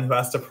is the one who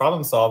has to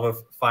problem solve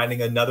of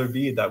finding another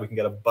bead that we can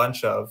get a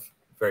bunch of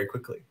very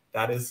quickly.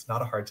 That is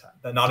not a hard task,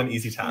 not an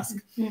easy task.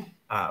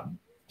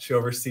 She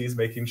oversees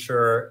making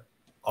sure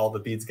all the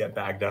beads get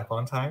bagged up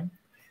on time.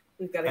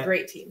 We've got a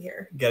great team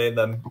here. Getting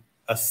them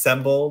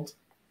assembled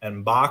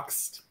and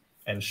boxed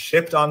and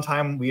shipped on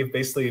time. We have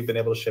basically been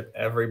able to ship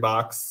every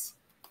box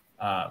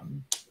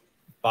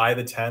by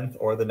the 10th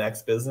or the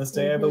next business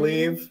day, I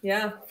believe.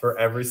 Yeah. For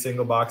every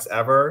single box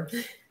ever.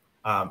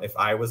 If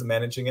I was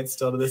managing it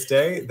still to this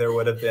day, there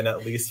would have been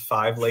at least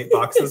 5 late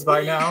boxes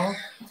by now.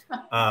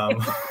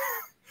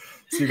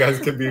 So you guys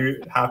can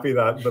be happy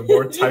that the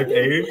more type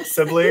A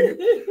sibling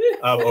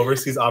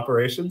oversees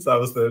operations. That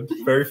was the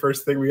very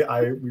first thing we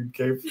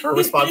gave her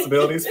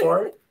responsibilities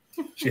for.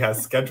 She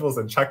has schedules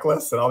and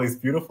checklists and all these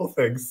beautiful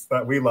things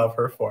that we love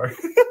her for.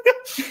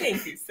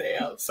 Thank you,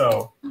 Sam.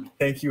 So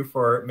thank you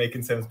for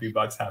making Sam's Bead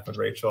Box happen,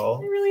 Rachel.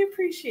 I really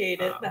appreciate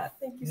it.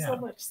 Thank you so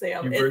much,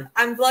 Sam.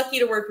 I'm lucky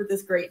to work with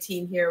this great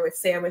team here, with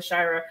Sam, with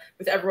Shira,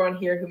 with everyone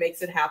here who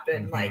makes it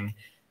happen. Like,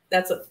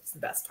 that's the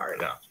best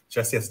part. Yeah.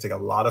 Jesse has to take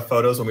a lot of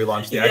photos when we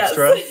launch the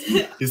extra.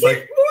 He's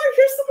like,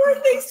 here's some more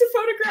things to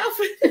photograph.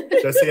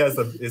 Jesse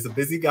is a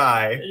busy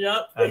guy.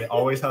 Yep. And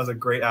always has a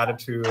great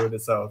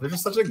attitude. So there's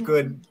just such a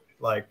good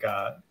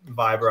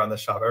vibe around the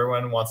shop.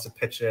 Everyone wants to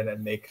pitch in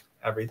and make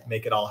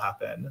it all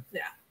happen.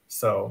 Yeah.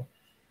 So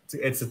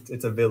it's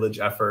a village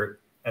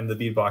effort, and the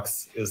Bead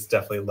Box is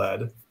definitely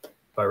led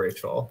by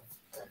Rachel.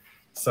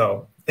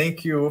 So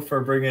thank you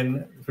for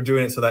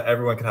doing it so that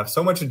everyone can have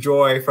so much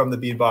joy from the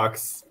Bead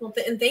Box. Well,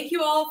 and thank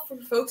you all for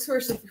folks who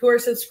are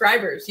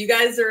subscribers. You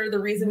guys are the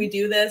reason we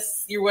do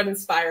this. You're what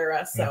inspire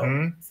us.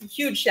 So it's a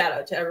huge shout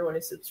out to everyone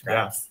who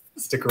subscribes.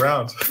 Yeah. Stick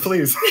around,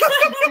 please.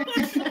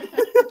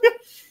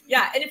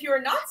 Yeah, and if you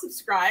are not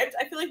subscribed,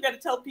 I feel like we've got to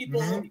tell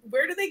people,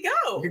 where do they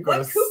go?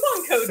 What to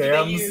coupon code do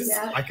they use?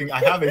 Yeah. I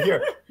have it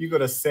here. You go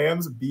to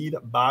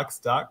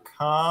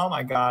samsbeadbox.com.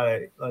 I got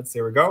it. Let's see,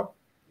 here we go.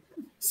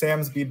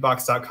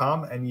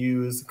 samsbeadbox.com and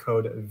use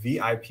code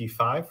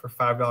VIP5 for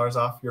 $5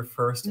 off your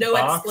first No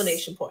box.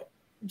 explanation point.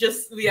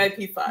 Just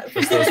VIP5.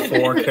 Just those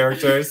 4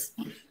 characters.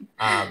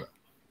 Yeah,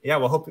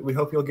 we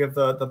hope you'll give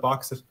the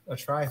box a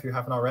try if you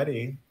haven't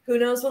already. Who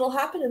knows what'll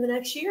happen in the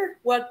next year?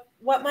 What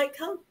might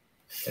come?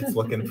 It's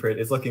looking pretty.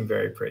 It's looking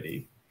very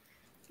pretty.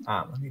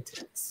 Let me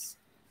take this.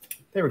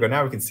 There we go.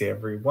 Now we can see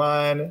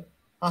everyone.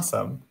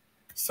 Awesome.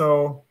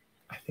 So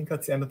I think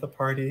that's the end of the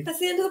party. That's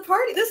the end of the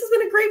party. This has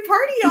been a great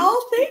party, y'all.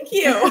 Thank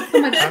you.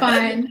 So much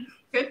fun.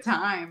 Good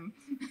time.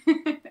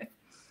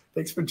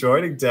 Thanks for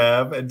joining,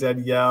 Deb and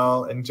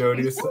Danielle and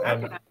Jody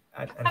and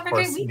Have of a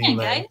course great weekend,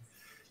 Neelan.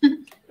 guys.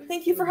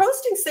 Thank you for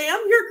hosting, Sam.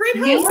 You're a great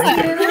host.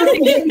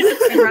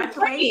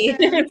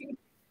 Congratulations.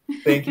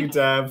 Thank you,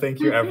 Deb.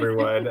 Thank you,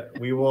 everyone.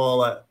 We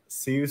will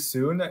see you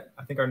soon. I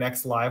think our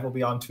next live will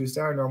be on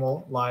Tuesday, our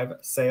normal live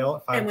sale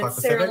at 5 and o'clock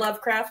with Sarah Pacific.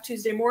 Lovecraft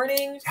Tuesday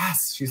morning.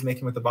 Yes, she's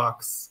making with the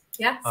box.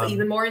 Yeah, so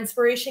even more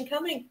inspiration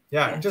coming.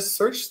 Yeah, and just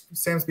search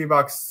Sam's Bead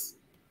Box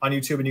on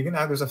YouTube, and you can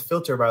there's a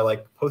filter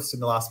by posted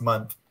in the last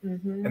month.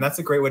 And that's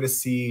a great way to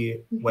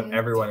see what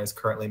everyone is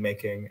currently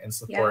making and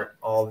support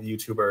all the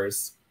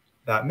YouTubers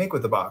that make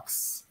with the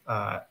box.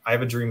 I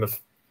have a dream of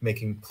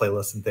making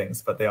playlists and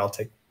things, but they all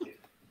take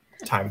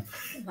time.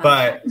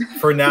 But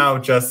for now,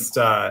 just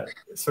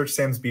search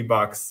Sam's Bead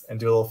Box and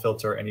do a little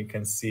filter, and you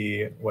can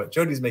see what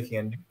Jody's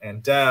making,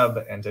 and Deb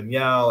and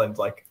Danielle and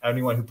like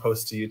anyone who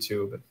posts to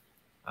YouTube.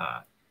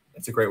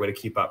 It's a great way to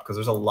keep up because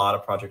there's a lot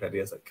of project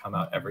ideas that come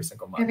out every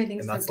single month.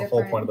 Everything's and that's so the whole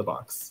different. point of the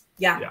box.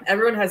 Yeah,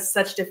 everyone has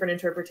such different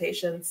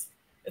interpretations.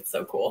 It's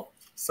so cool.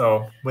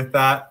 So with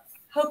that,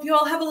 hope you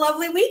all have a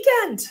lovely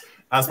weekend.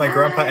 as my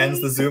grandpa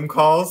ends the Zoom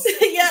calls,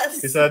 Yes.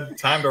 he said,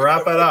 time to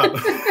wrap it up.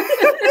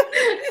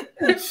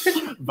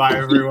 Bye,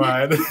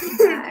 everyone. Bye.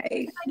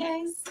 Bye,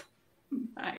 guys. Bye.